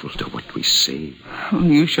trifle to what we save. Oh,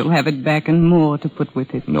 you shall have it back and more to put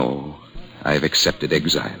with it. No, I've accepted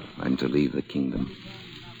exile. I'm to leave the kingdom.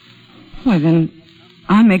 Well, then,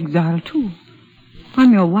 I'm exiled, too.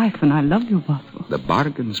 I'm your wife, and I love you, Bothwell. The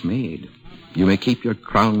bargain's made. You may keep your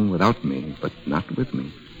crown without me, but not with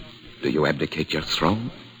me. Do you abdicate your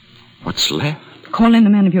throne? What's left? Call in the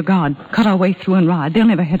men of your guard. Cut our way through and ride. They'll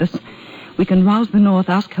never hit us. We can rouse the North,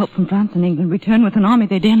 ask help from France and England, return with an army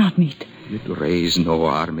they dare not meet. You'd raise no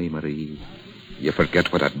army, Marie. You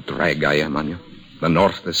forget what a drag I am on you. The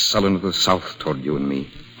North is sullen of the South toward you and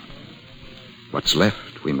me. What's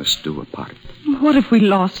left, we must do apart. What if we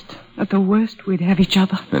lost? At the worst, we'd have each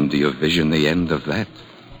other. And do you vision the end of that?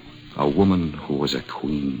 A woman who was a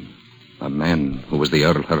queen. A man who was the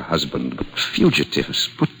Earl, her husband. But fugitives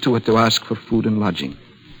put to it to ask for food and lodging.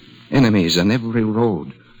 Enemies on every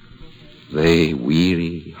road. They,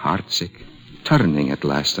 weary, heartsick, turning at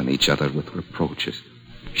last on each other with reproaches.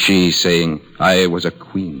 She saying, I was a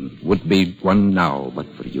queen, would be one now but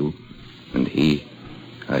for you. And he,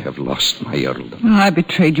 I have lost my earldom. I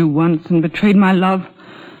betrayed you once and betrayed my love.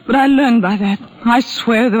 But I learned by that. I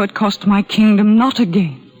swear, though it cost my kingdom, not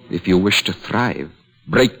again. If you wish to thrive,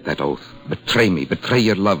 break that oath. Betray me, betray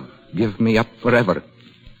your love. Give me up forever.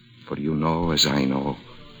 For you know, as I know,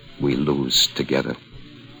 we lose together.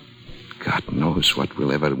 God knows what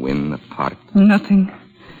we'll ever win apart. Nothing.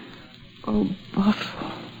 Oh,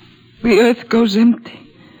 Bothwell, the earth goes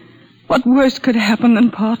empty. What worse could happen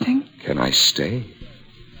than parting? Can I stay?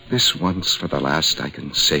 This once for the last, I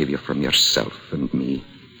can save you from yourself and me.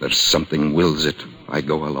 There's something wills it. I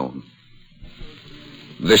go alone.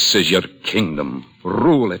 This is your kingdom.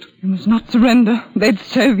 Rule it. You must not surrender. They'd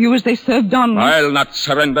serve you as they served Don. I'll not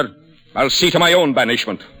surrender. I'll see to my own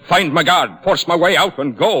banishment. Find my guard, force my way out,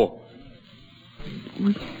 and go.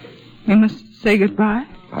 We must say goodbye.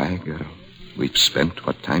 Aye, girl. We've spent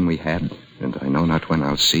what time we had, and I know not when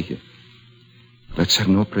I'll see you. Let's have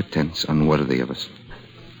no pretense unworthy of us.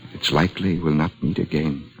 It's likely we'll not meet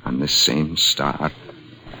again on this same star.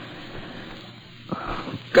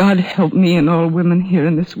 God help me and all women here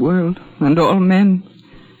in this world, and all men.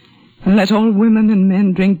 And let all women and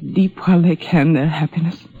men drink deep while they can their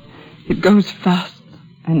happiness. It goes fast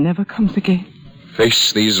and never comes again.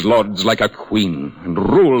 Face these lords like a queen and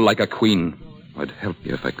rule like a queen. I'd help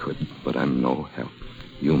you if I could, but I'm no help.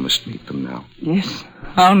 You must meet them now. Yes,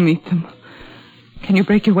 I'll meet them. Can you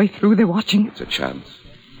break your way through? They're watching. It's a chance.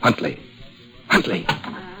 Huntley! Huntley!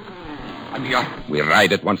 I'm here. We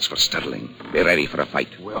ride at once for Stirling. Be ready for a fight.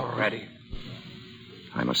 We're ready.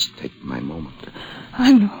 I must take my moment.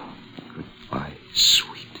 I know. Goodbye,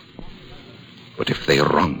 sweet. But if they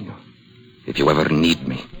wrong you, if you ever need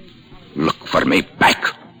me, look for me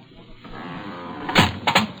back.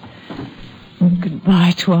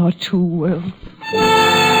 Goodbye to our two worlds.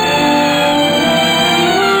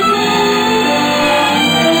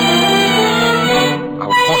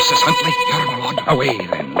 Our horses, Huntley. Here, my lord. Away,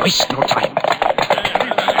 then. Waste no time.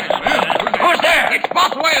 Who's there? It's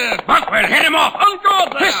Bothwell. Bothwell, hit him off.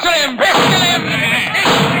 Uncle! Pistol him! Pistol him!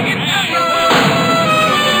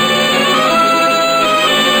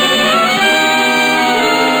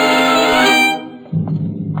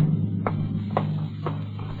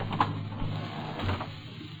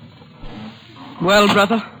 Well,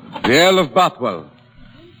 brother? The Earl of Bothwell.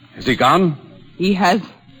 Is he gone? He has.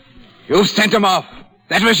 You sent him off.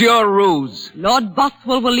 That was your ruse. Lord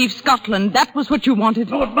Bothwell will leave Scotland. That was what you wanted.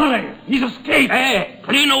 Lord Murray, he's escaped. Hey,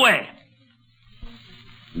 clean away.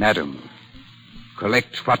 Madam,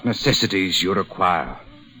 collect what necessities you require.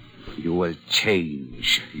 You will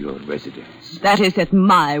change your residence. That is at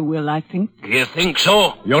my will, I think. You think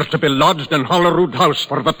so? You're to be lodged in Holyrood House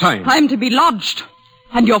for the time. I'm to be lodged.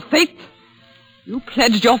 And your faith? You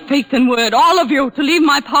pledged your faith and word, all of you, to leave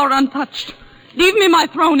my power untouched. Leave me my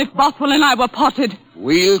throne if Bothwell and I were parted.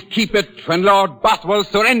 We'll keep it when Lord Bothwell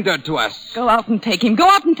surrendered to us. Go out and take him. Go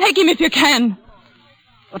out and take him if you can.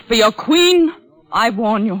 But for your queen, I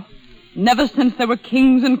warn you, never since there were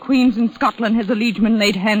kings and queens in Scotland has a liegeman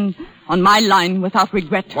laid hand on my line without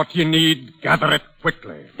regret. What you need, gather it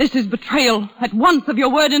quickly. This is betrayal at once of your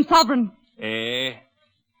word and sovereign.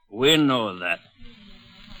 We know that.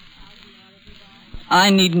 I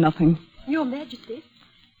need nothing. Your Majesty.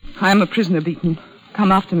 I am a prisoner, Beaton.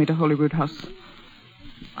 Come after me to Holyrood House.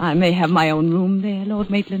 I may have my own room there, Lord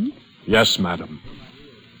Maitland. Yes, madam.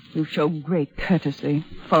 You show great courtesy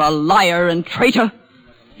for a liar and traitor.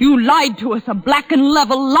 You lied to us, a black and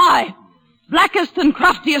level lie. Blackest and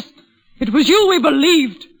craftiest. It was you we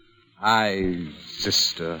believed. Aye,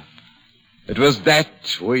 sister. It was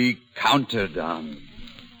that we counted on.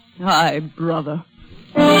 Aye, brother.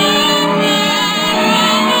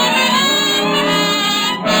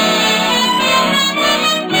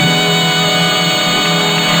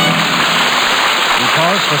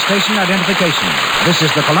 Pause for station identification. This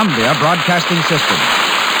is the Columbia Broadcasting System.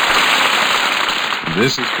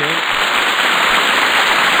 This is Kate.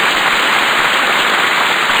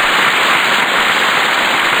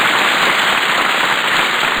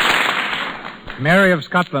 Mary of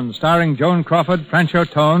Scotland, starring Joan Crawford, French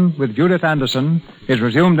O'Tone, with Judith Anderson, is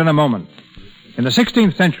resumed in a moment. In the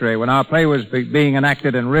 16th century, when our play was being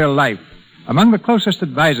enacted in real life, among the closest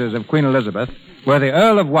advisors of Queen Elizabeth were the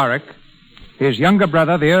Earl of Warwick, his younger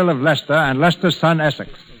brother, the Earl of Leicester, and Leicester's son,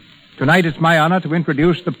 Essex. Tonight it's my honor to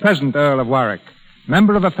introduce the present Earl of Warwick,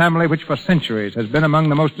 member of a family which for centuries has been among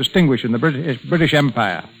the most distinguished in the British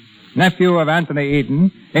Empire. Nephew of Anthony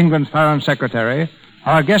Eden, England's Foreign Secretary,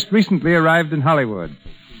 our guest recently arrived in Hollywood.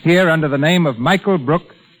 Here, under the name of Michael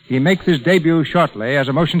Brooke, he makes his debut shortly as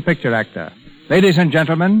a motion picture actor. Ladies and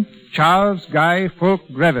gentlemen, Charles Guy Fulk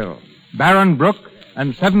Greville, Baron Brooke,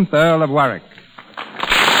 and 7th Earl of Warwick.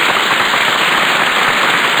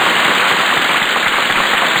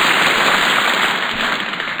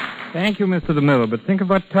 Thank you, Mr. DeMille, but think of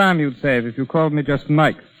what time you'd save if you called me just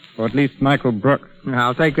Mike, or at least Michael Brooke.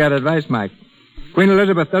 I'll take that advice, Mike. Queen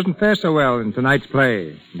Elizabeth doesn't fare so well in tonight's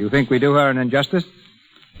play. Do you think we do her an injustice?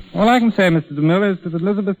 All I can say, Mr. DeMille, is that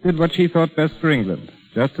Elizabeth did what she thought best for England,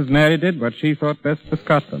 just as Mary did what she thought best for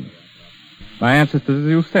Scotland. My ancestors, as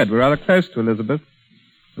you said, were rather close to Elizabeth.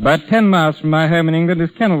 About 10 miles from my home in England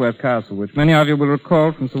is Kenilworth Castle, which many of you will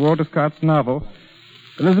recall from Sir Walter Scott's novel.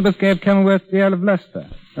 Elizabeth gave Kenilworth to the Earl of Leicester,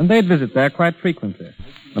 and they'd visit there quite frequently,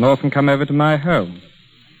 and often come over to my home.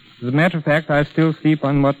 As a matter of fact, I still sleep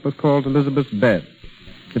on what was called Elizabeth's bed.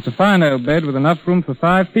 It's a fine old bed with enough room for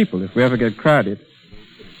 5 people if we ever get crowded.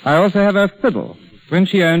 I also have her fiddle. When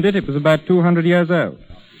she owned it, it was about 200 years old.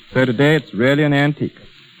 So today it's really an antique.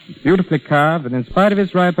 It's beautifully carved, and in spite of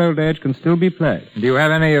its ripe old age, can still be played. Do you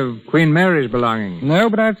have any of Queen Mary's belongings?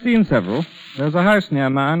 No, but I've seen several. There's a house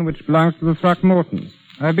near mine which belongs to the Throckmortons.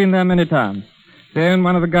 I've been there many times. They own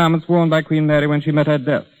one of the garments worn by Queen Mary when she met her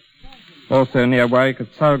death. Also near Warwick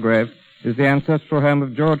at Sulgrave is the ancestral home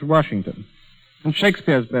of George Washington. And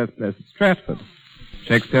Shakespeare's birthplace at Stratford.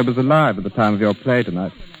 Shakespeare was alive at the time of your play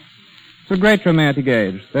tonight. It's a great romantic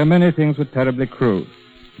age, though many things were terribly crude.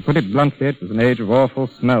 To put it bluntly, it was an age of awful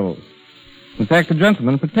smells. In fact, a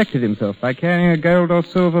gentleman protected himself by carrying a gold or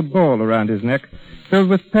silver ball around his neck, filled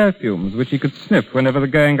with perfumes which he could sniff whenever the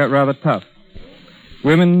going got rather tough.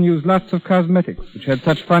 Women used lots of cosmetics, which had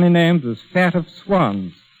such funny names as Fat of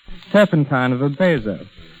Swans, Turpentine of Abazo,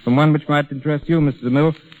 and one which might interest you, Mr.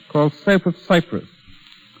 DeMille, called Soap of Cyprus.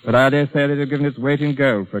 But I dare say they'd have given its weight in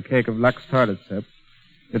gold for a cake of Lux toilet soap.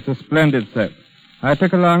 It's a splendid soap. I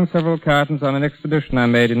took along several cartons on an expedition I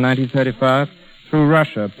made in 1935 through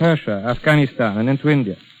Russia, Persia, Afghanistan, and into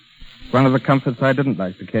India. One of the comforts I didn't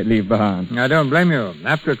like to leave behind. I don't blame you.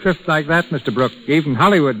 After a trip like that, Mr. Brooke, even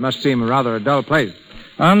Hollywood must seem rather a dull place.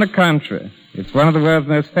 On the contrary, it's one of the world's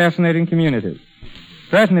most fascinating communities.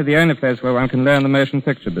 Certainly the only place where one can learn the motion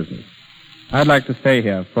picture business. I'd like to stay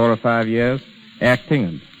here 4 or 5 years, acting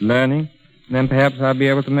and learning, and then perhaps I'll be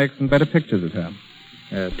able to make some better pictures at home.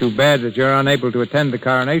 Too bad that you're unable to attend the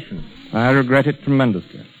coronation. I regret it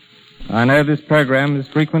tremendously. I know this program is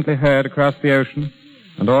frequently heard across the ocean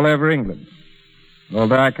and all over England.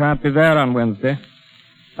 Although I can't be there on Wednesday,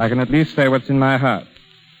 I can at least say what's in my heart.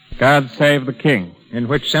 God save the King. In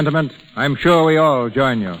which sentiment, I'm sure we all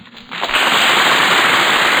join you.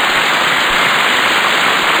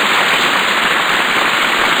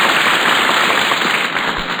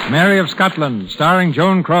 Mary of Scotland, starring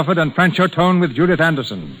Joan Crawford and French O'Tone with Judith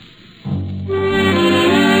Anderson.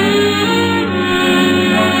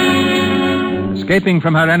 Escaping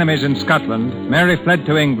from her enemies in Scotland, Mary fled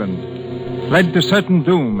to England. fled to certain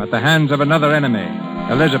doom at the hands of another enemy,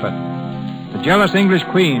 Elizabeth. The jealous English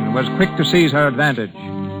queen was quick to seize her advantage.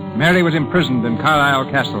 Mary was imprisoned in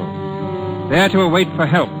Carlisle Castle, there to await for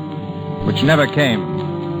help, which never came.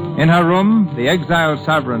 In her room, the exiled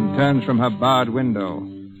sovereign turns from her barred window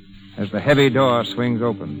as the heavy door swings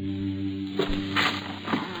open.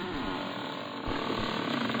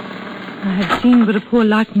 I have seen but a poor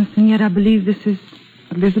likeness, and yet I believe this is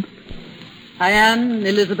Elizabeth. I am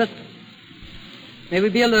Elizabeth. May we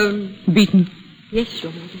be alone? Beaton. Yes,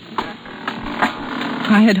 Your Majesty.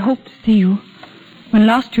 I had hoped to see you. When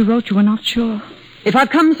last you wrote, you were not sure. If I've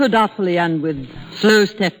come so doubtfully and with slow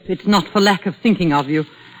step, it's not for lack of thinking of you.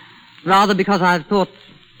 Rather because I've thought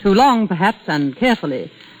too long, perhaps, and carefully.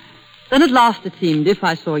 Then at last it seemed, if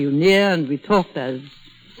I saw you near and we talked as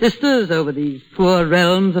sisters over these poor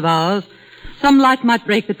realms of ours, some light might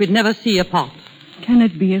break that we'd never see apart. Can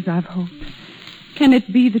it be as I've hoped? Can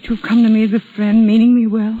it be that you've come to me as a friend, meaning me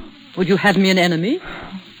well? Would you have me an enemy?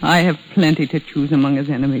 I have plenty to choose among as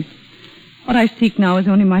enemies. What I seek now is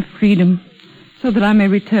only my freedom, so that I may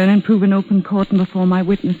return and prove in open court and before my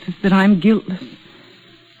witnesses that I am guiltless.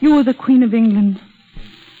 You are the Queen of England,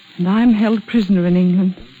 and I am held prisoner in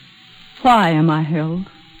England. Why am I held,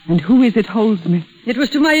 and who is it holds me? It was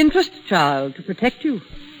to my interest, child, to protect you,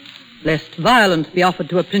 lest violence be offered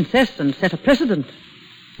to a princess and set a precedent.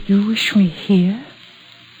 You wish me here?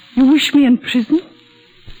 You wish me in prison?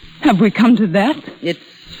 Have we come to that? It's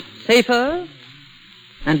safer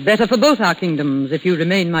and better for both our kingdoms if you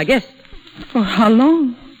remain my guest. For how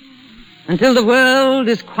long? Until the world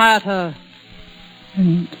is quieter.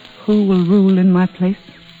 And who will rule in my place?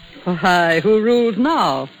 Why, who rules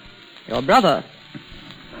now? Your brother.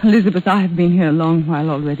 Elizabeth, I have been here a long while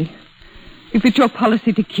already. If it's your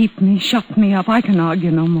policy to keep me, shut me up, I can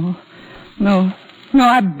argue no more. No,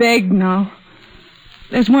 I beg now.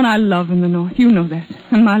 There's one I love in the north, you know that.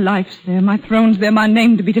 And my life's there, my throne's there, my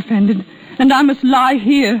name to be defended. And I must lie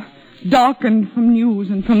here, darkened from news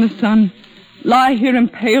and from the sun. Lie here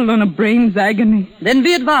impaled on a brain's agony. Then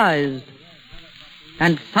be advised.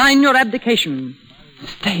 And sign your abdication.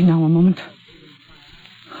 Stay now a moment.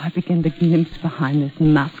 I begin to glimpse behind this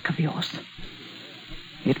mask of yours.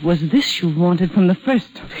 It was this you wanted from the first.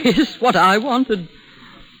 This what I wanted.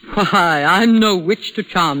 Why, I'm no witch to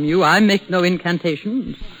charm you. I make no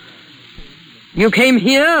incantations. You came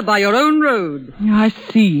here by your own road. I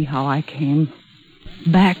see how I came.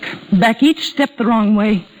 Back, each step the wrong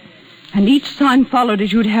way. And each sign followed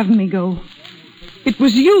as you'd have me go. It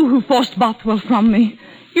was you who forced Bothwell from me.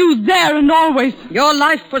 You there and always. Your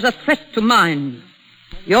life was a threat to mine.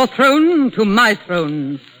 Your throne to my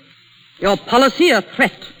throne. Your policy a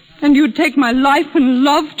threat. And you'd take my life and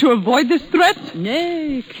love to avoid this threat?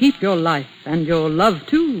 Nay, keep your life and your love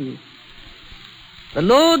too. The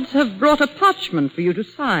lords have brought a parchment for you to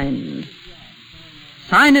sign.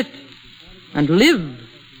 Sign it and live.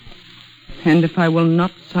 And if I will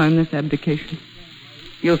not sign this abdication?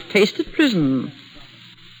 You've tasted prison.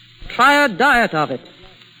 Try a diet of it.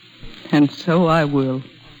 And so I will.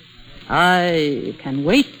 I can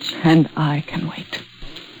wait. And I can wait.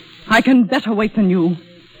 I can better wait than you.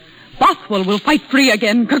 Bothwell will fight free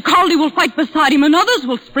again. Kirkcaldy will fight beside him, and others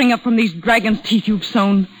will spring up from these dragon's teeth you've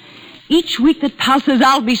sown. Each week that passes,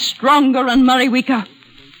 I'll be stronger and Murray weaker.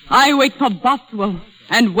 I wait for Bothwell,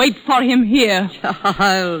 and wait for him here.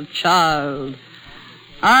 Child.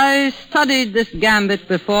 I studied this gambit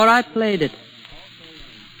before I played it.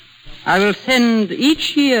 I will send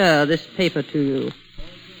each year this paper to you.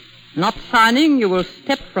 Not signing, you will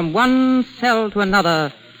step from one cell to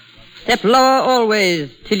another. Step lower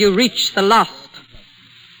always, till you reach the last.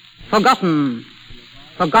 Forgotten.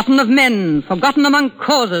 Forgotten of men. Forgotten among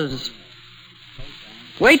causes.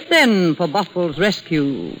 Wait then for Bothwell's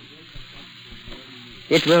rescue.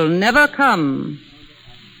 It will never come.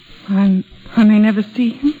 I may never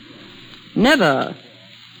see him? Never.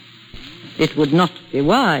 It would not be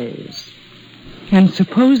wise. And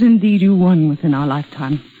suppose indeed you won within our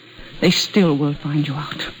lifetime. They still will find you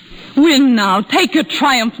out. Win now. Take your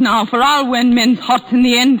triumph now, for I'll win men's hearts in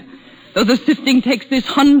the end. Though the sifting takes this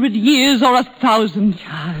 100 years or 1,000.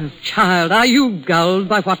 Child, are you gulled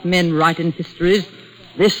by what men write in histories?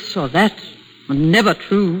 This or that, and never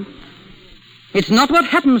true. It's not what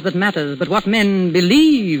happens that matters, but what men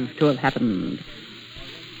believe to have happened.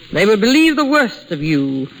 They will believe the worst of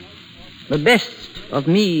you, the best of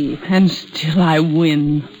me. And still I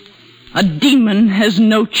win. A demon has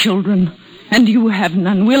no children, and you have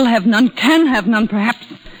none, will have none, can have none, perhaps.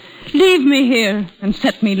 Leave me here and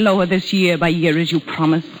set me lower this year by year as you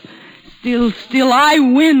promise. Still I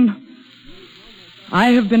win. I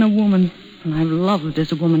have been a woman, And I've loved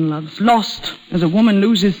as a woman loves, lost as a woman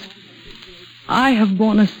loses. I have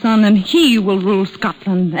borne a son, and he will rule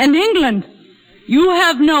Scotland and England. You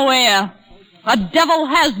have no heir. A devil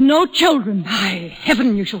has no children. By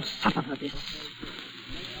heaven, you shall suffer for this.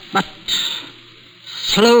 But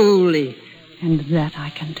slowly. And that I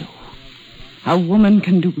can do. A woman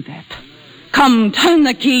can do that. Come, turn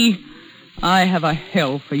the key. I have a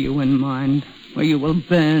hell for you in mind, where you will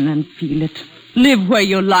burn and feel it. Live where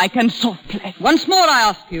you like and soft play. Once more I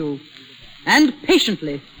ask you, and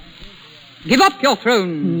patiently, give up your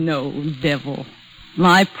throne. No, devil.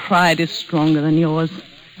 My pride is stronger than yours,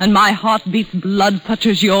 and my heart beats blood such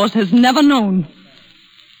as yours has never known.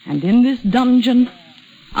 And in this dungeon,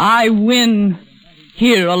 I win,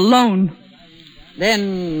 here alone.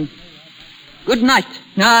 Then, good night.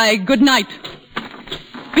 Aye, good night.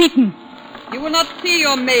 Beaten. You will not see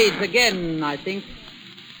your maids again, I think.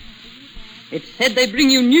 It's said they bring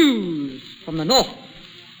you news from the north.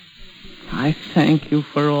 I thank you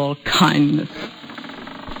for all kindness.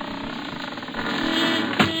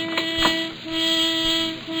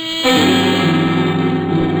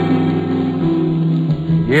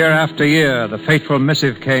 Year after year, the fateful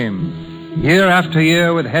missive came. Year after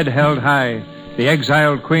year, with head held high, the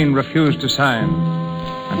exiled queen refused to sign,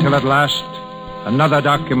 until at last another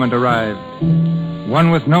document arrived, one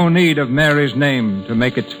with no need of Mary's name to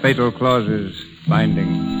make its fatal clauses binding.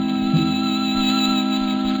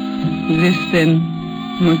 This, then,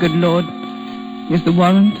 my good lord, is the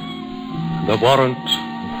warrant? The warrant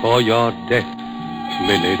for your death,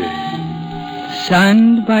 milady.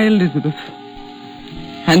 Signed by Elizabeth,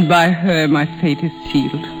 and by her my fate is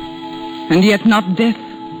sealed, and yet not death.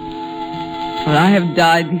 For I have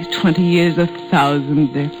died these 20 years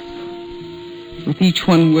 1,000 deaths, with each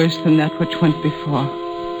one worse than that which went before.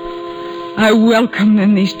 I welcome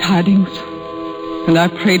then these tidings, and I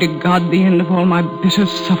pray to God the end of all my bitter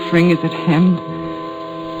suffering is at hand.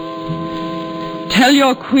 Tell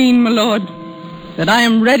your queen, my lord, that I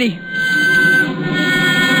am ready.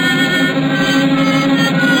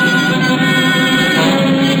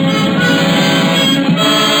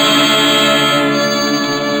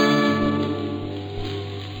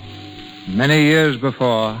 Many years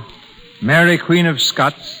before, Mary, Queen of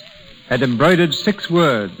Scots, had embroidered 6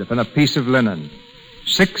 words upon a piece of linen.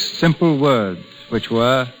 6 simple words, which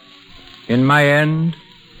were, "In my end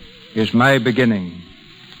is my beginning."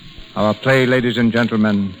 Our play, ladies and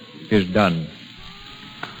gentlemen, is done.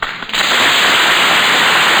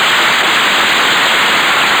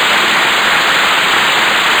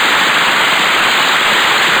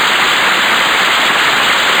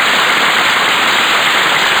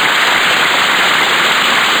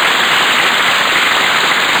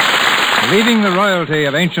 Leaving the royalty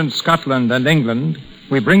of ancient Scotland and England,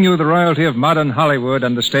 we bring you the royalty of modern Hollywood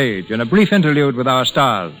and the stage in a brief interlude with our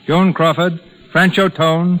stars, Joan Crawford, Francho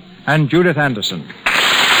Tone, and Judith Anderson.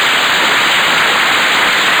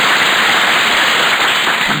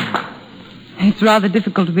 It's rather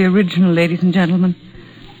difficult to be original, ladies and gentlemen.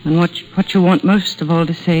 And what you want most of all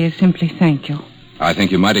to say is simply thank you. I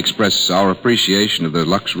think you might express our appreciation of the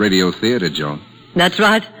Lux Radio Theater, Joan. That's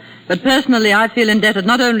right. But personally, I feel indebted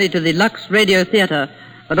not only to the Lux Radio Theater,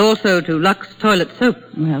 but also to Lux Toilet Soap.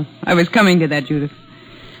 Well, I was coming to that, Judith.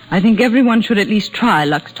 I think everyone should at least try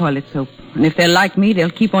Lux Toilet Soap. And if they're like me, they'll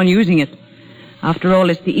keep on using it. After all,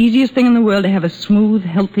 it's the easiest thing in the world to have a smooth,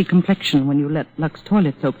 healthy complexion when you let Lux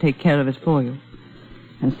Toilet Soap take care of it for you.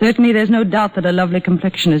 And certainly there's no doubt that a lovely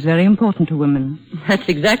complexion is very important to women. That's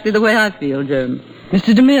exactly the way I feel, Joan.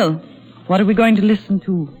 Mr. DeMille, what are we going to listen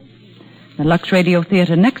to? The Lux Radio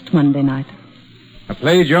Theater next Monday night. A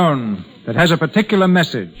play, Joan, that has a particular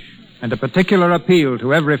message and a particular appeal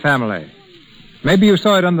to every family. Maybe you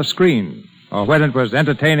saw it on the screen, or when it was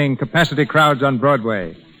entertaining capacity crowds on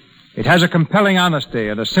Broadway. It has a compelling honesty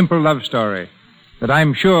and a simple love story that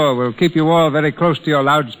I'm sure will keep you all very close to your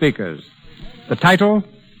loudspeakers. The title,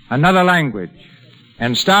 Another Language,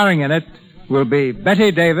 and starring in it will be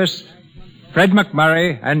Betty Davis, Fred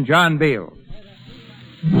McMurray, and John Beale.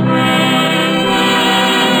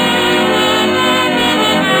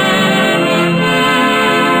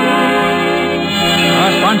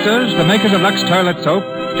 Our sponsors, the makers of Lux Toilet Soap,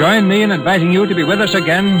 join me in inviting you to be with us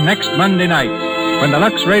again next Monday night when the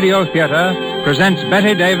Lux Radio Theater presents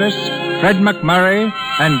Betty Davis, Fred McMurray,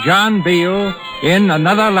 and John Beale in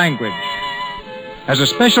Another Language. As a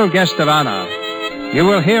special guest of honor, you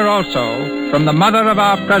will hear also from the mother of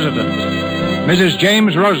our president, Mrs.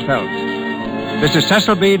 James Roosevelt. This is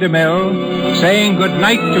Cecil B. DeMille saying good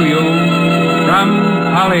night to you from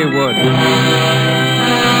Hollywood.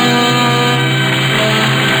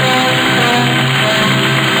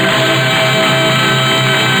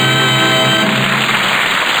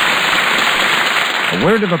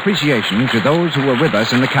 of appreciation to those who were with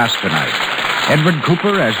us in the cast tonight. Edward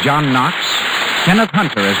Cooper as John Knox, Kenneth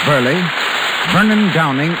Hunter as Burley, Vernon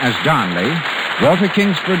Downing as Darnley, Walter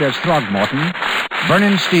Kingsford as Throgmorton,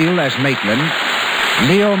 Vernon Steele as Maitland,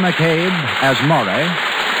 Leo McCabe as Moray,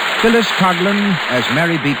 Phyllis Coghlan as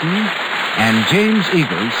Mary Beaton, and James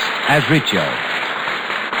Eagles as Riccio.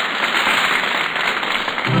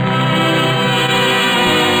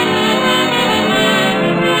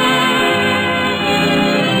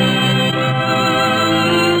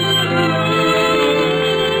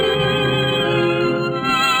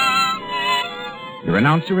 Your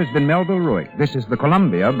announcer has been Melville Ruick. This is the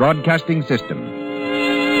Columbia Broadcasting System.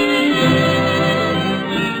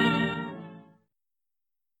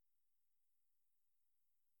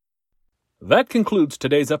 That concludes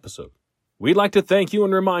today's episode. We'd like to thank you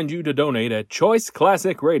and remind you to donate at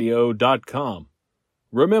choiceclassicradio.com.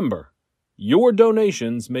 Remember, your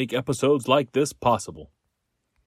donations make episodes like this possible.